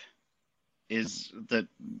app is the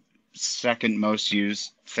second most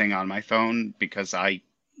used thing on my phone because I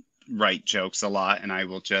write jokes a lot and I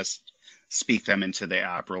will just speak them into the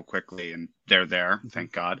app real quickly and they're there.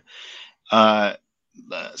 Thank God.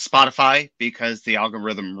 Spotify, because the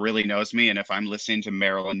algorithm really knows me. And if I'm listening to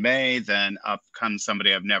Marilyn May, then up comes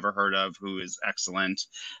somebody I've never heard of who is excellent,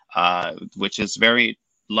 which is very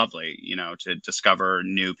lovely, to discover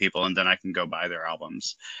new people, and then I can go buy their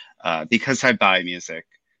albums because I buy music,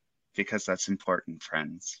 because that's important,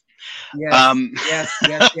 friends. Yes,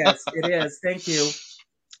 yes, it is. Thank you.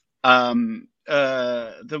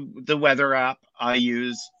 The weather app I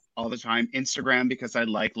use all the time. Instagram, because I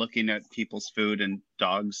like looking at people's food and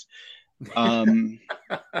dogs.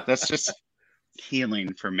 That's just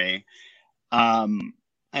healing for me. And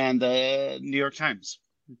the New York Times.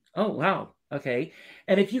 Oh, wow. Okay.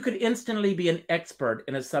 And if you could instantly be an expert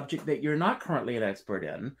in a subject that you're not currently an expert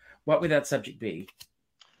in, what would that subject be?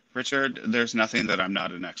 Richard, there's nothing that I'm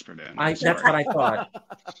not an expert in. That's what I thought.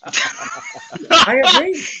 I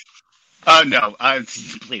agree. Oh, no.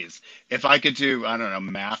 Please. If I could do, I don't know,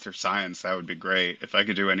 math or science, that would be great. If I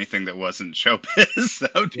could do anything that wasn't showbiz,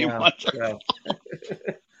 that would be wonderful.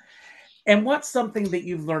 Yeah. And what's something that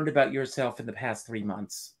you've learned about yourself in the past 3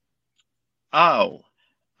 months? Oh,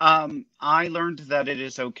 I learned that it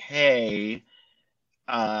is okay.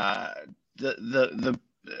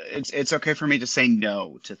 It's okay for me to say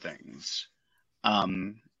no to things.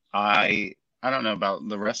 I don't know about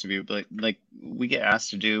the rest of you, but like we get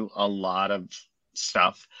asked to do a lot of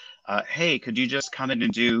stuff. Hey, could you just come in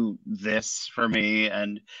and do this for me?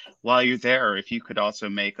 And while you're there, if you could also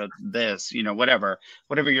make this, whatever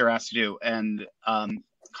you're asked to do. And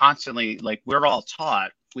constantly, like, we're all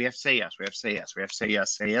taught, we have to say yes, we have to say yes, we have to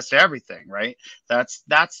say yes to everything, right? That's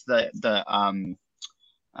the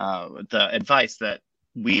advice that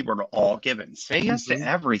we were all given. Say yes to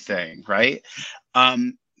everything, right?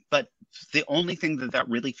 But the only thing that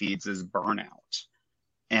really feeds is burnout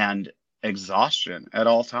and exhaustion at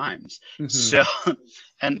all times. So,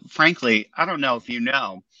 and frankly, I don't know if you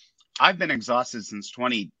know, I've been exhausted since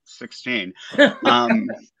 2016.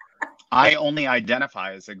 I only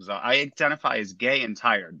identify as I identify as gay and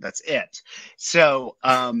tired. That's it. So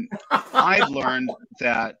I've learned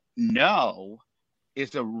that no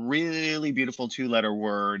is a really beautiful 2-letter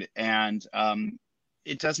word, and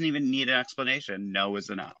it doesn't even need an explanation. No is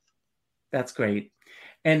enough. That's great.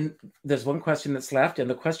 And there's one question that's left, and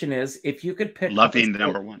the question is, if you could pick Love up being the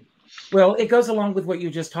number one. Well, it goes along with what you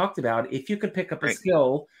just talked about. If you could pick up a Great.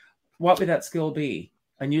 skill, what would that skill be?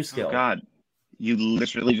 A new skill? Oh God, you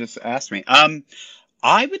literally just asked me.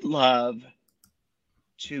 I would love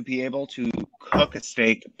to be able to cook a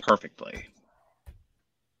steak perfectly.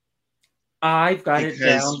 I've got it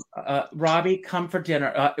down. Robbie, come for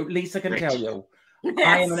dinner. Lisa can tell you.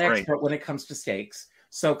 I am an expert when it comes to steaks.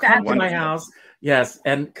 So come to my house. Yes,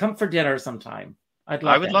 and come for dinner sometime. I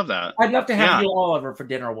would love that. I'd love to have you all over for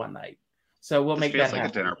dinner one night. So we'll make that happen. Feels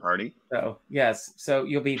like a dinner party. So yes, so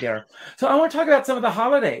you'll be there. So I want to talk about some of the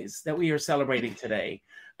holidays that we are celebrating today.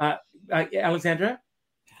 Alexandra?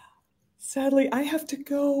 Sadly, I have to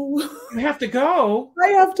go. You have to go? I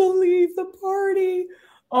have to leave the party.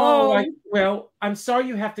 Well, I'm sorry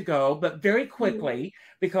you have to go, but very quickly,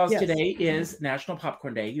 because today is National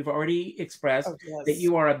Popcorn Day. You've already expressed that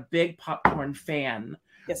you are a big popcorn fan.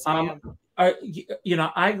 Yes, I am.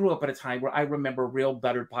 I grew up at a time where I remember real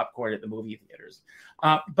buttered popcorn at the movie theaters.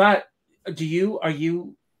 But are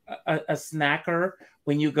you a snacker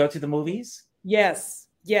when you go to the movies? Yes.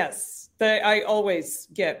 I always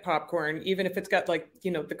get popcorn, even if it's got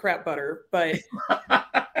the crap butter. But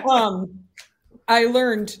I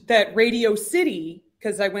learned that Radio City,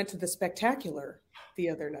 because I went to the Spectacular the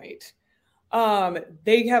other night,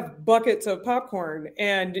 they have buckets of popcorn,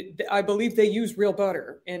 and I believe they use real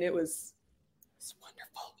butter, and it was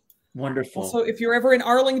wonderful. So if you're ever in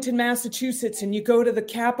Arlington, Massachusetts, and you go to the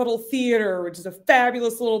Capitol Theater, which is a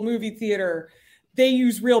fabulous little movie theater, they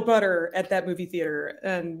use real butter at that movie theater.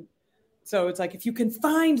 And so it's like, if you can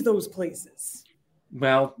find those places.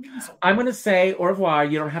 Well, I'm going to say au revoir.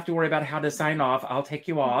 You don't have to worry about how to sign off. I'll take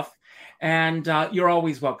you off. And you're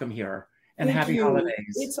always welcome here. And happy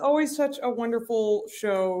holidays. It's always such a wonderful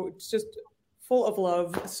show. It's just full of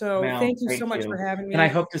love. So thank you so much for having me. And I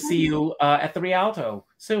hope to see you at the Rialto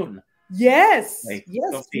soon. Yes. Yes.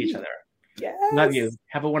 We'll see each other. Yes. Love you.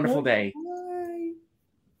 Have a wonderful day. Bye.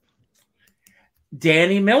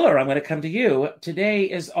 Danny Miller, I'm going to come to you. Today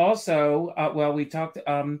is also, we talked,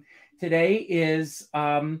 today is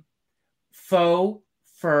Faux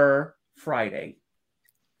Fur Friday.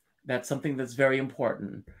 That's something that's very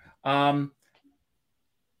important. What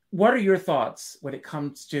are your thoughts when it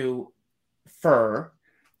comes to fur?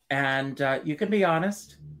 And you can be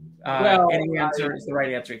honest. Any answer is the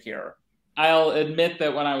right answer here. I'll admit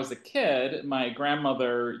that when I was a kid, my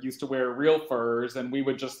grandmother used to wear real furs, and we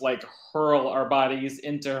would just hurl our bodies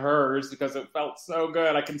into hers because it felt so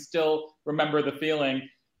good. I can still remember the feeling.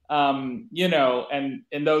 And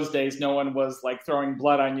in those days, no one was throwing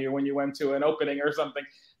blood on you when you went to an opening or something.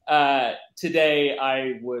 Today,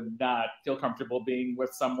 I would not feel comfortable being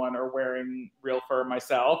with someone or wearing real fur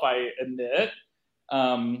myself, I admit.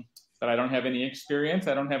 But I don't have any experience.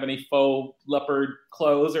 I don't have any faux leopard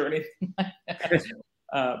clothes or anything like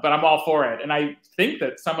that. But I'm all for it. And I think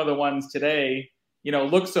that some of the ones today,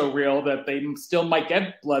 look so real that they still might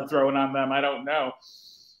get blood thrown on them. I don't know.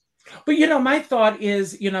 But, my thought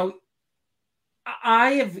is, I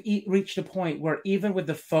have reached a point where even with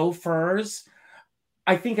the faux furs,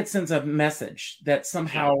 I think it sends a message that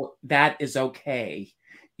somehow that is okay.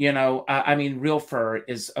 Real fur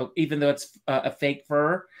is, even though it's a fake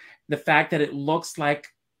fur, the fact that it looks like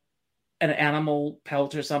an animal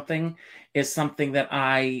pelt or something is something that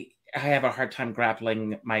I have a hard time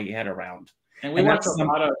grappling my head around. And we watch a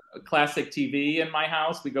lot of classic TV in my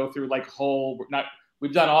house. We go through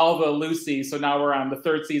we've done all the Lucy, so now we're on the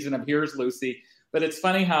third season of Here's Lucy. But it's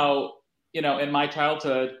funny how, in my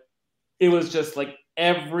childhood, it was just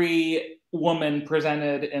every woman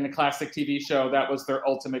presented in a classic TV show, that was their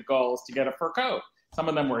ultimate goal, is to get a fur coat. Some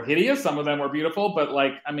of them were hideous, some of them were beautiful, but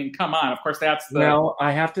come on. Of course, that's the... Well,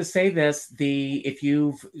 I have to say this, if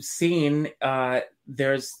you've seen,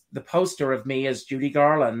 there's the poster of me as Judy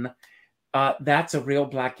Garland. That's a real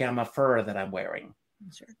black gamma fur that I'm wearing.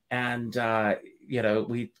 Sure. And,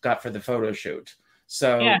 we got for the photo shoot.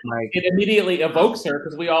 So it immediately evokes her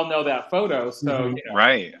because we all know that photo. So,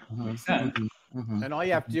 Right. Mm-hmm. And all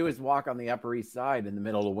you have to do is walk on the Upper East Side in the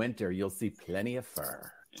middle of winter. You'll see plenty of fur.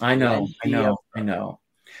 I know.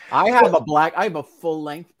 I have a full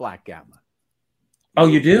length black gamma. Oh,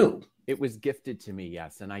 you do? It was gifted to me,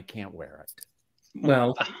 yes, and I can't wear it.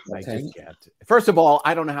 Well, I just can't. First of all,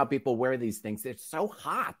 I don't know how people wear these things. They're so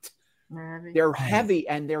hot. They're heavy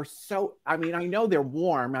and they're so, I mean, I know they're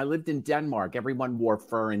warm. I lived in Denmark. Everyone wore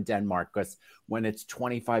fur in Denmark because when it's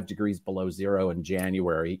 25 degrees below zero in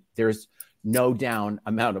January, there's no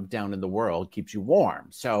amount of down in the world keeps you warm.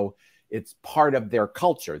 So it's part of their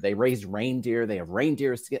culture. They raise reindeer. They have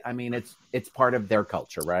reindeer skin. I mean, it's part of their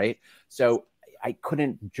culture, right? So I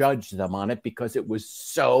couldn't judge them on it because it was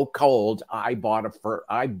so cold. I bought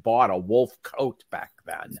a wolf coat back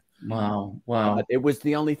then. Wow. It was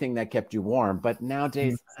the only thing that kept you warm. But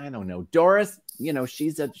nowadays, I don't know. Doris,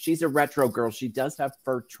 she's a retro girl. She does have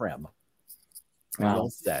fur trim. I will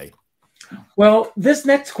say. Well, this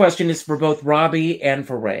next question is for both Robbie and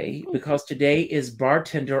for Ray, because today is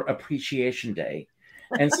Bartender Appreciation Day.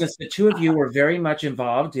 And since the two of you were very much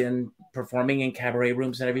involved in performing in cabaret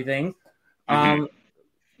rooms and everything,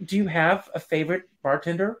 do you have a favorite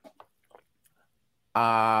bartender?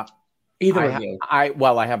 Either of you.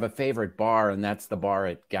 I have a favorite bar, and that's the bar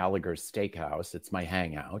at Gallagher's Steakhouse. It's my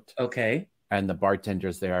hangout. Okay. And the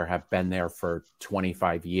bartenders there have been there for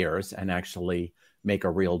 25 years and actually make a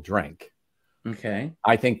real drink. Okay.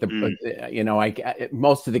 I think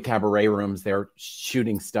most of the cabaret rooms, they're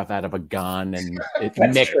shooting stuff out of a gun and it's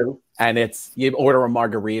mixed. And you order a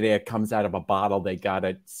margarita, it comes out of a bottle they got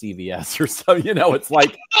at CVS or something. It's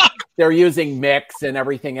like they're using mix and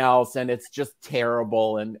everything else, and it's just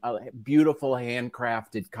terrible. And a beautiful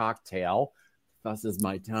handcrafted cocktail. This is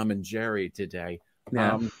my Tom and Jerry today.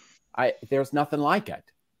 Yeah. There's nothing like it.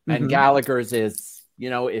 And Gallagher's is,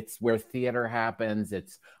 it's where theater happens.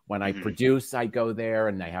 It's when I produce, I go there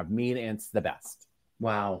and they have meat, and it's the best.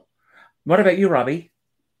 Wow. What about you, Robbie?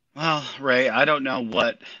 Well, Ray, I don't know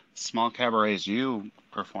what small cabarets you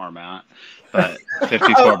perform at, but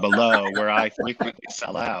 54 Below, where I frequently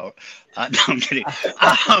sell out. No, I'm kidding.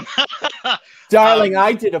 Darling,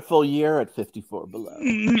 I did a full year at 54 Below.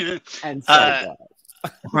 And so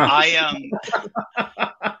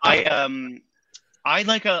I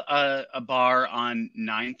like a bar on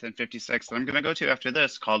 9th and 56th that I'm going to go to after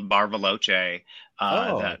this called Bar Veloce.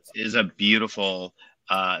 That is a beautiful.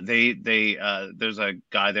 There's a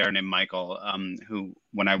guy there named Michael who,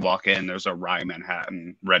 when I walk in, there's a rye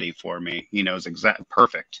Manhattan ready for me. He knows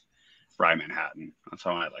perfect rye Manhattan. That's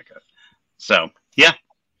how I like it. So yeah,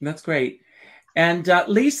 that's great. And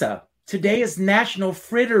Lisa, today is National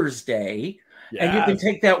Fritters Day, and you can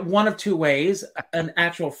take that one of two ways: an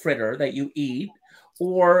actual fritter that you eat,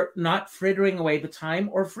 or not frittering away the time,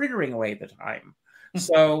 or frittering away the time.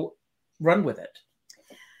 So run with it.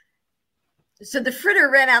 So the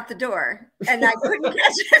fritter ran out the door, and I couldn't catch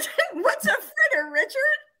it. What's a fritter,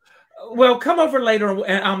 Richard? Well, come over later,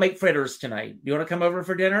 and I'll make fritters tonight. You want to come over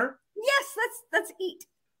for dinner? Yes, let's eat.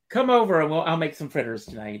 Come over, and I'll make some fritters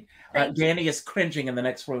tonight. Danny is cringing in the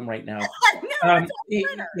next room right now.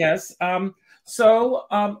 Yes.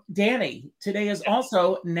 So, Danny, today is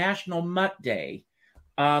also National Mutt Day.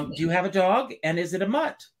 Do you have a dog, and is it a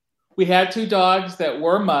mutt? We had two dogs that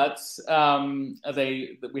were mutts. We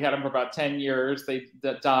had them for about 10 years. They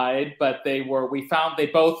died, but they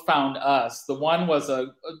both found us. The one was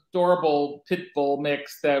a adorable pit bull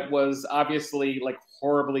mix that was obviously like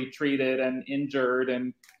horribly treated and injured,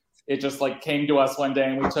 and it just like came to us one day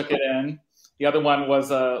and we took it in. The other one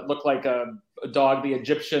looked like a dog the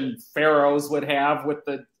Egyptian pharaohs would have, with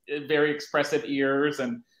the very expressive ears,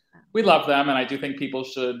 and we love them. And I do think people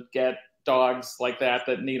should get dogs like that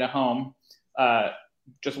need a home.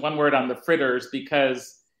 Just one word on the fritters,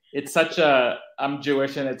 because it's I'm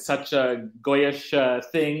Jewish and it's such a goyish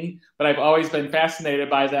thing, but I've always been fascinated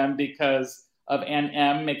by them because of Aunt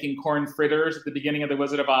Em making corn fritters at the beginning of The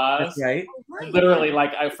Wizard of Oz. That's right. Literally,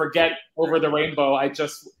 like, I forget Over the Rainbow. Dorothy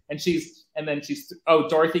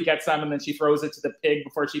gets some and then she throws it to the pig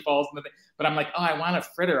before she falls in the thing. But I'm like, oh, I want a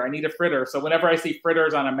fritter. I need a fritter. So whenever I see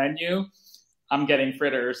fritters on a menu, I'm getting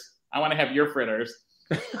fritters. I want to have your fritters.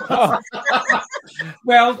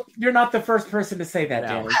 Well, you're not the first person to say that,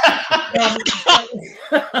 Danny.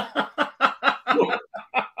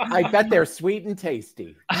 I bet they're sweet and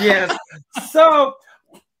tasty. Yes. So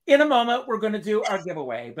in a moment, we're going to do our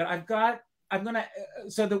giveaway, but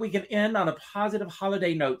so that we can end on a positive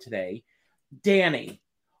holiday note today. Danny,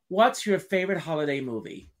 what's your favorite holiday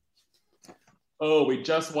movie? Oh, we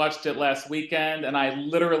just watched it last weekend, and I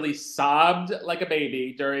literally sobbed like a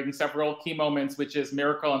baby during several key moments, which is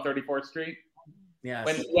Miracle on 34th Street. Yes.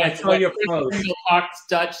 When your talks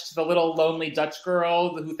Dutch to the little lonely Dutch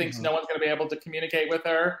girl who thinks no one's going to be able to communicate with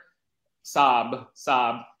her. Sob.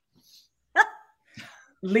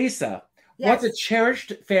 Lisa, Yes. what's a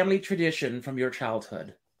cherished family tradition from your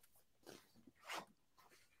childhood?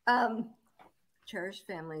 Cherished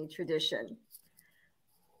family tradition.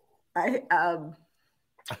 I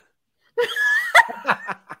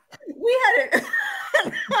we had it.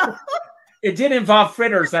 It did involve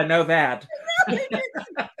fritters, I know that.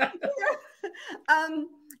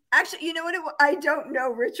 Actually, you know what? I don't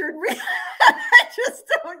know, Richard. I just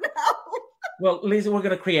don't know. Well, Lisa, we're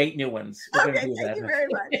going to create new ones. We're Okay, going to do thank that. you very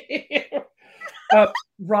much.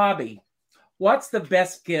 Robbie, what's the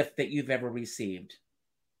best gift that you've ever received?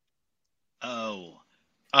 Oh,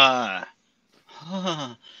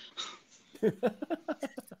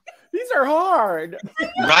 These are hard.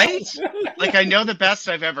 right? Like I know the best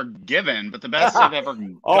I've ever given, but the best I've ever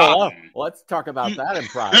Oh, well, gotten. let's talk about that in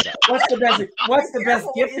private. What's the best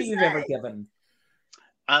Careful gift what that you you've ever say. given?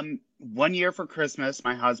 1 year for Christmas,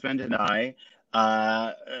 my husband and I,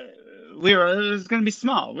 it was going to be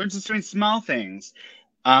small. We're just doing small things.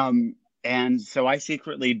 And so I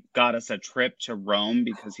secretly got us a trip to Rome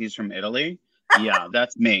because he's from Italy. Yeah,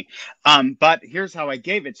 that's me. But here's how I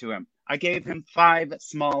gave it to him. I gave him 5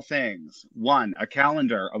 small things. 1, a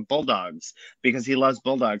calendar of bulldogs because he loves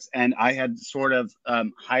bulldogs. And I had sort of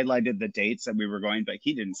highlighted the dates that we were going, but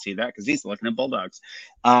he didn't see that because he's looking at bulldogs.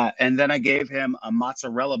 And then I gave him a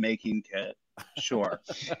mozzarella making kit. Sure.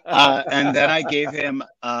 And then I gave him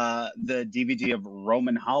the DVD of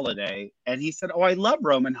Roman Holiday. And he said, oh, I love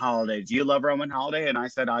Roman Holiday. Do you love Roman Holiday? And I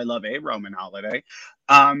said, I love a Roman holiday.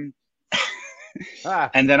 And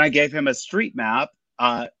then I gave him a street map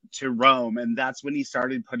to Rome, and that's when he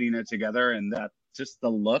started putting it together, and that just the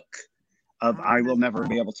look of I will never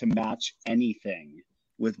be able to match anything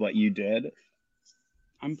with what you did.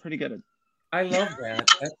 I'm pretty good at I love that.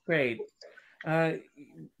 That's great.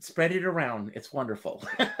 Spread it around. It's wonderful.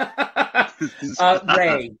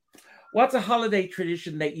 Ray, what's a holiday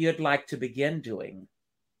tradition that you'd like to begin doing?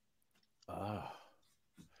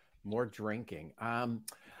 More drinking.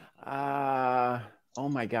 Oh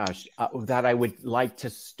my gosh, that I would like to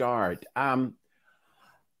start. I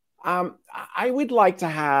would like to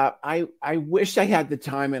have, I wish I had the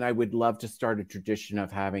time, and I would love to start a tradition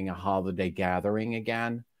of having a holiday gathering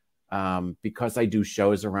again. Because I do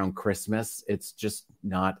shows around Christmas, it's just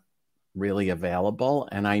not really available.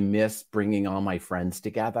 And I miss bringing all my friends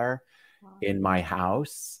together in my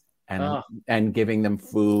house and giving them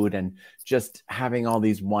food and just having all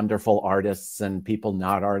these wonderful artists and people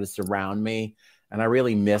not artists around me. And I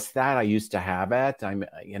really miss that. I used to have it, and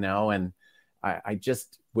I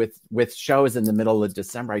just, with shows in the middle of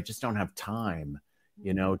December, I just don't have time,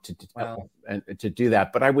 to do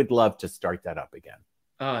that. But I would love to start that up again.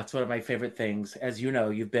 Oh, it's one of my favorite things. As you know,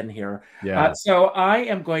 you've been here. Yeah. So I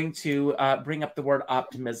am going to bring up the word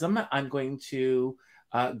optimism. I'm going to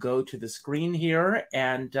go to the screen here,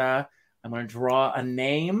 and I'm going to draw a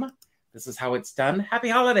name. This is how it's done. Happy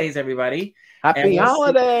holidays, everybody. Happy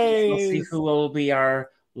holidays. We'll see who will be our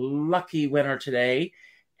lucky winner today.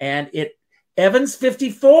 And Evans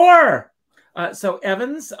 54. So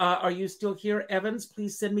Evans, are you still here? Evans,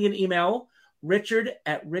 please send me an email.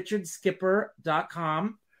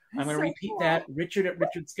 Richard@richardskipper.com. I'm going to repeat that,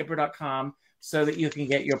 Richard@richardskipper.com, so that you can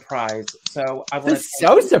get your prize. So I want to. It's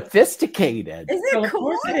so sophisticated. Is it Well, of cool?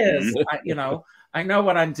 course it is. I know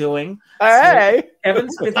what I'm doing. Hey. So,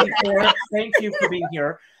 Evans 54, thank you for being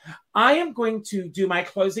here. I am going to do my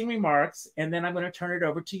closing remarks, and then I'm going to turn it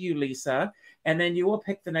over to you, Lisa, and then you will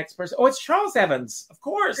pick the next person. Oh, it's Charles Evans, of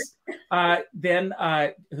course,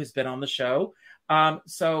 who's been on the show.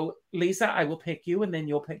 So, Lisa, I will pick you, and then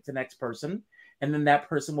you'll pick the next person, and then that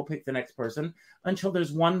person will pick the next person until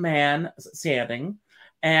there's one man standing.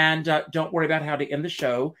 And don't worry about how to end the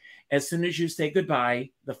show. As soon as you say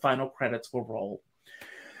goodbye, the final credits will roll.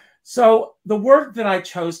 So the word that I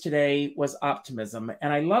chose today was optimism.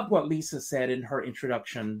 And I love what Lisa said in her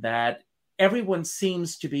introduction, that everyone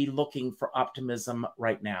seems to be looking for optimism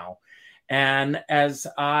right now. And as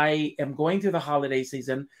I am going through the holiday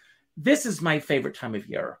season, this is my favorite time of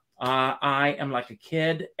year. I am like a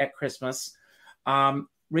kid at Christmas.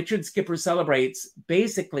 Richard Skipper Celebrates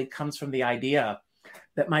basically comes from the idea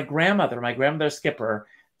that my grandmother Skipper,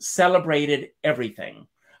 celebrated everything.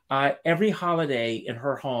 Every holiday in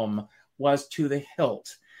her home was to the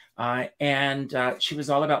hilt. And she was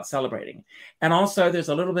all about celebrating. And also there's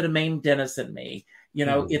a little bit of Maine Dennis in me.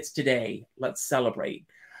 It's today. Let's celebrate.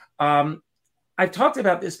 I've talked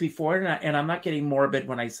about this before, and I'm not getting morbid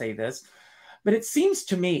when I say this, but it seems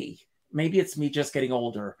to me, maybe it's me just getting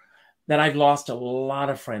older, that I've lost a lot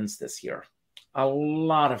of friends this year. A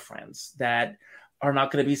lot of friends that are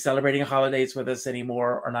not going to be celebrating holidays with us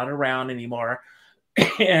anymore, or not around anymore.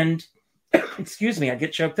 And excuse me, I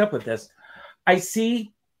get choked up with this. I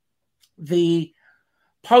see the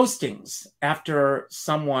postings after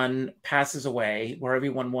someone passes away where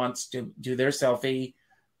everyone wants to do their selfie,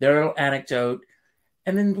 their little anecdote,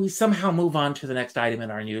 and then we somehow move on to the next item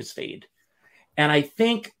in our news feed. And I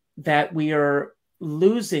think that we are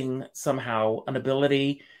losing somehow an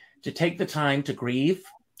ability to take the time to grieve,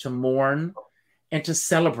 to mourn, and to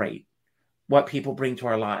celebrate what people bring to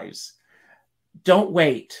our lives. Don't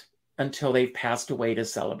wait until they've passed away to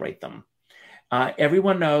celebrate them.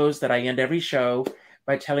 Everyone knows that I end every show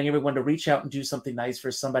by telling everyone to reach out and do something nice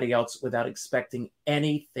for somebody else without expecting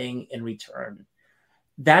anything in return.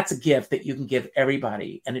 That's a gift that you can give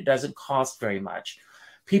everybody, and it doesn't cost very much.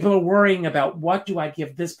 People are worrying about, what do I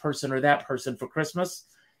give this person or that person for Christmas?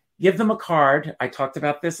 Give them a card. I talked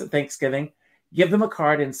about this at Thanksgiving. Give them a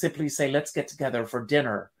card and simply say, let's get together for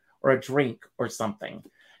dinner or a drink or something.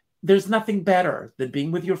 There's nothing better than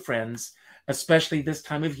being with your friends, especially this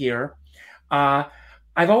time of year.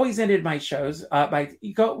 I've always ended my shows by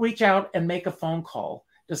go reach out and make a phone call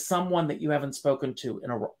to someone that you haven't spoken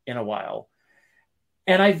to in a while.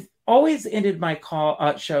 And I've always ended my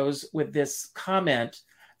shows with this comment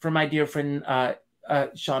from my dear friend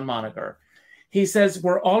Sean Moniger. He says,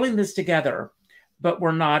 we're all in this together, but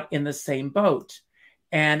we're not in the same boat.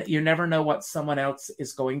 And you never know what someone else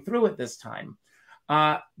is going through at this time.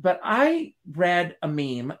 But I read a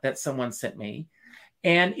meme that someone sent me,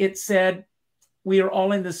 and it said, we are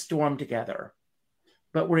all in this storm together,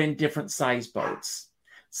 but we're in different size boats.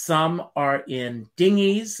 Some are in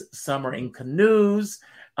dinghies, some are in canoes,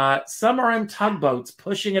 some are in tugboats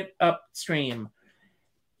pushing it upstream.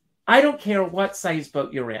 I don't care what size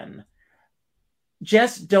boat you're in.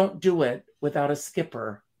 Just don't do it without a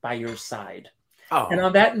skipper by your side. Oh. And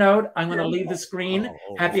on that note, I'm going to leave the screen.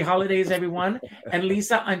 Happy holidays, everyone. And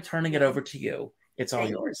Lisa, I'm turning it over to you. It's all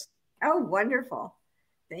yours. Oh, wonderful.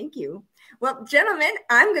 Thank you. Well, gentlemen,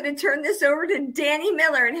 I'm going to turn this over to Danny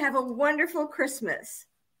Miller, and have a wonderful Christmas.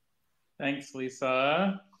 Thanks,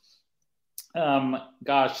 Lisa.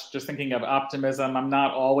 Gosh, just thinking of optimism. I'm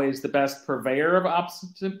not always the best purveyor of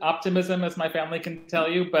optimism, as my family can tell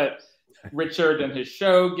you, but Richard and his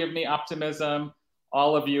show give me optimism.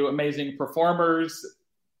 All of you amazing performers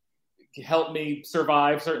helped me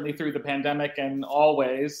survive, certainly through the pandemic and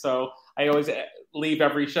always. So I always leave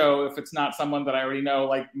every show, if it's not someone that I already know,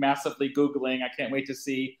 like massively Googling. I can't wait to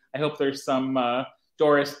see. I hope there's some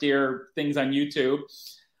Doris Deer things on YouTube.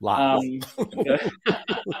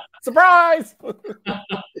 Surprise!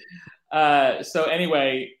 So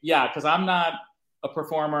anyway, yeah, because I'm not a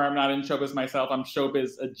performer. I'm not in showbiz myself. I'm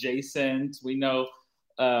showbiz adjacent. We know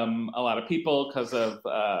a lot of people because of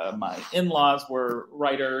my in-laws were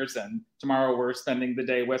writers, and tomorrow we're spending the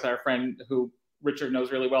day with our friend who Richard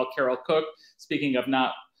knows really well, Carol Cook. Speaking of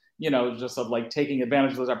not, just of like taking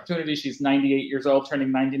advantage of those opportunities. She's 98 years old,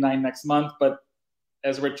 turning 99 next month. But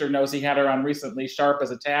as Richard knows, he had her on recently, sharp as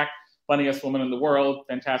a tack, funniest woman in the world,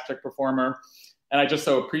 fantastic performer. And I just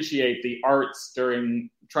so appreciate the arts during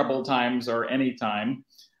troubled times or any time.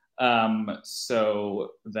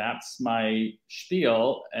 So that's my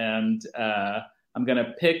spiel. And I'm going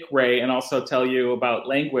to pick Ray and also tell you about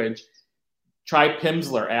language. Try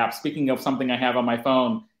Pimsleur app. Speaking of something I have on my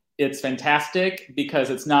phone, it's fantastic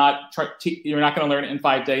because it's not, you're not going to learn it in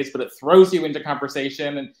 5 days, but it throws you into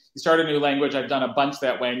conversation and you start a new language. I've done a bunch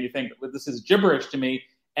that way, and you think, well, this is gibberish to me.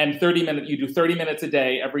 And you do 30 minutes a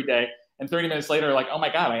day, every day. And 30 minutes later, like, oh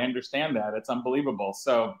my God, I understand that. It's unbelievable.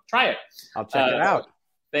 So try it. I'll check it out.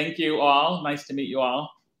 Thank you all. Nice to meet you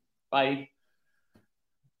all. Bye.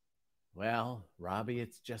 Well, Robbie,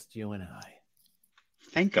 it's just you and I.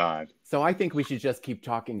 Thank God. So I think we should just keep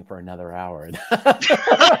talking for another hour.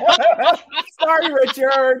 Sorry,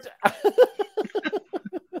 Richard.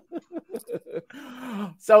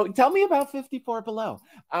 So tell me about 54 Below.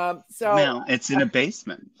 Well, it's in a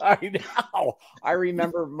basement. I know. I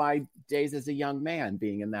remember my days as a young man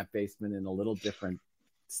being in that basement in a little different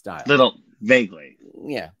style. Vaguely.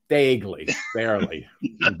 Yeah, vaguely, barely.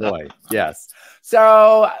 Boy, yes.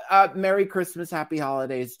 So Merry Christmas, Happy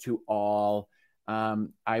Holidays to all.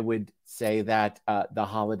 I would say that the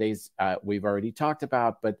holidays we've already talked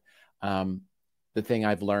about, but the thing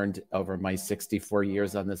I've learned over my 64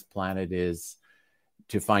 years on this planet is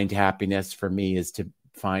to find happiness for me is to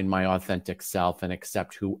find my authentic self and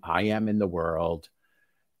accept who I am in the world.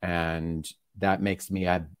 And that makes me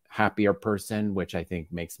a happier person, which I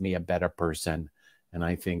think makes me a better person. And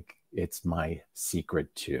I think it's my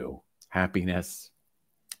secret to happiness.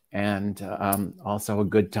 And also a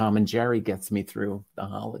good Tom and Jerry gets me through the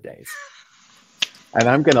holidays. And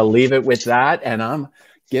I'm going to leave it with that. And I'm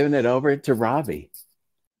giving it over to Robbie.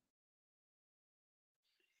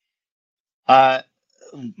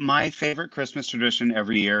 My favorite Christmas tradition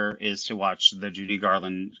every year is to watch the Judy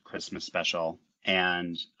Garland Christmas special.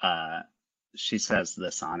 And she says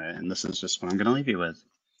this on it, and this is just what I'm going to leave you with.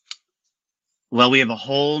 Well, we have a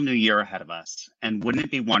whole new year ahead of us, and wouldn't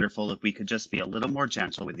it be wonderful if we could just be a little more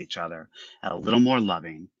gentle with each other, a little more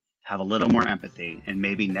loving, have a little more empathy, and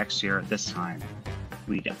maybe next year at this time,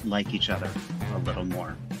 we'd like each other a little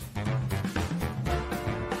more.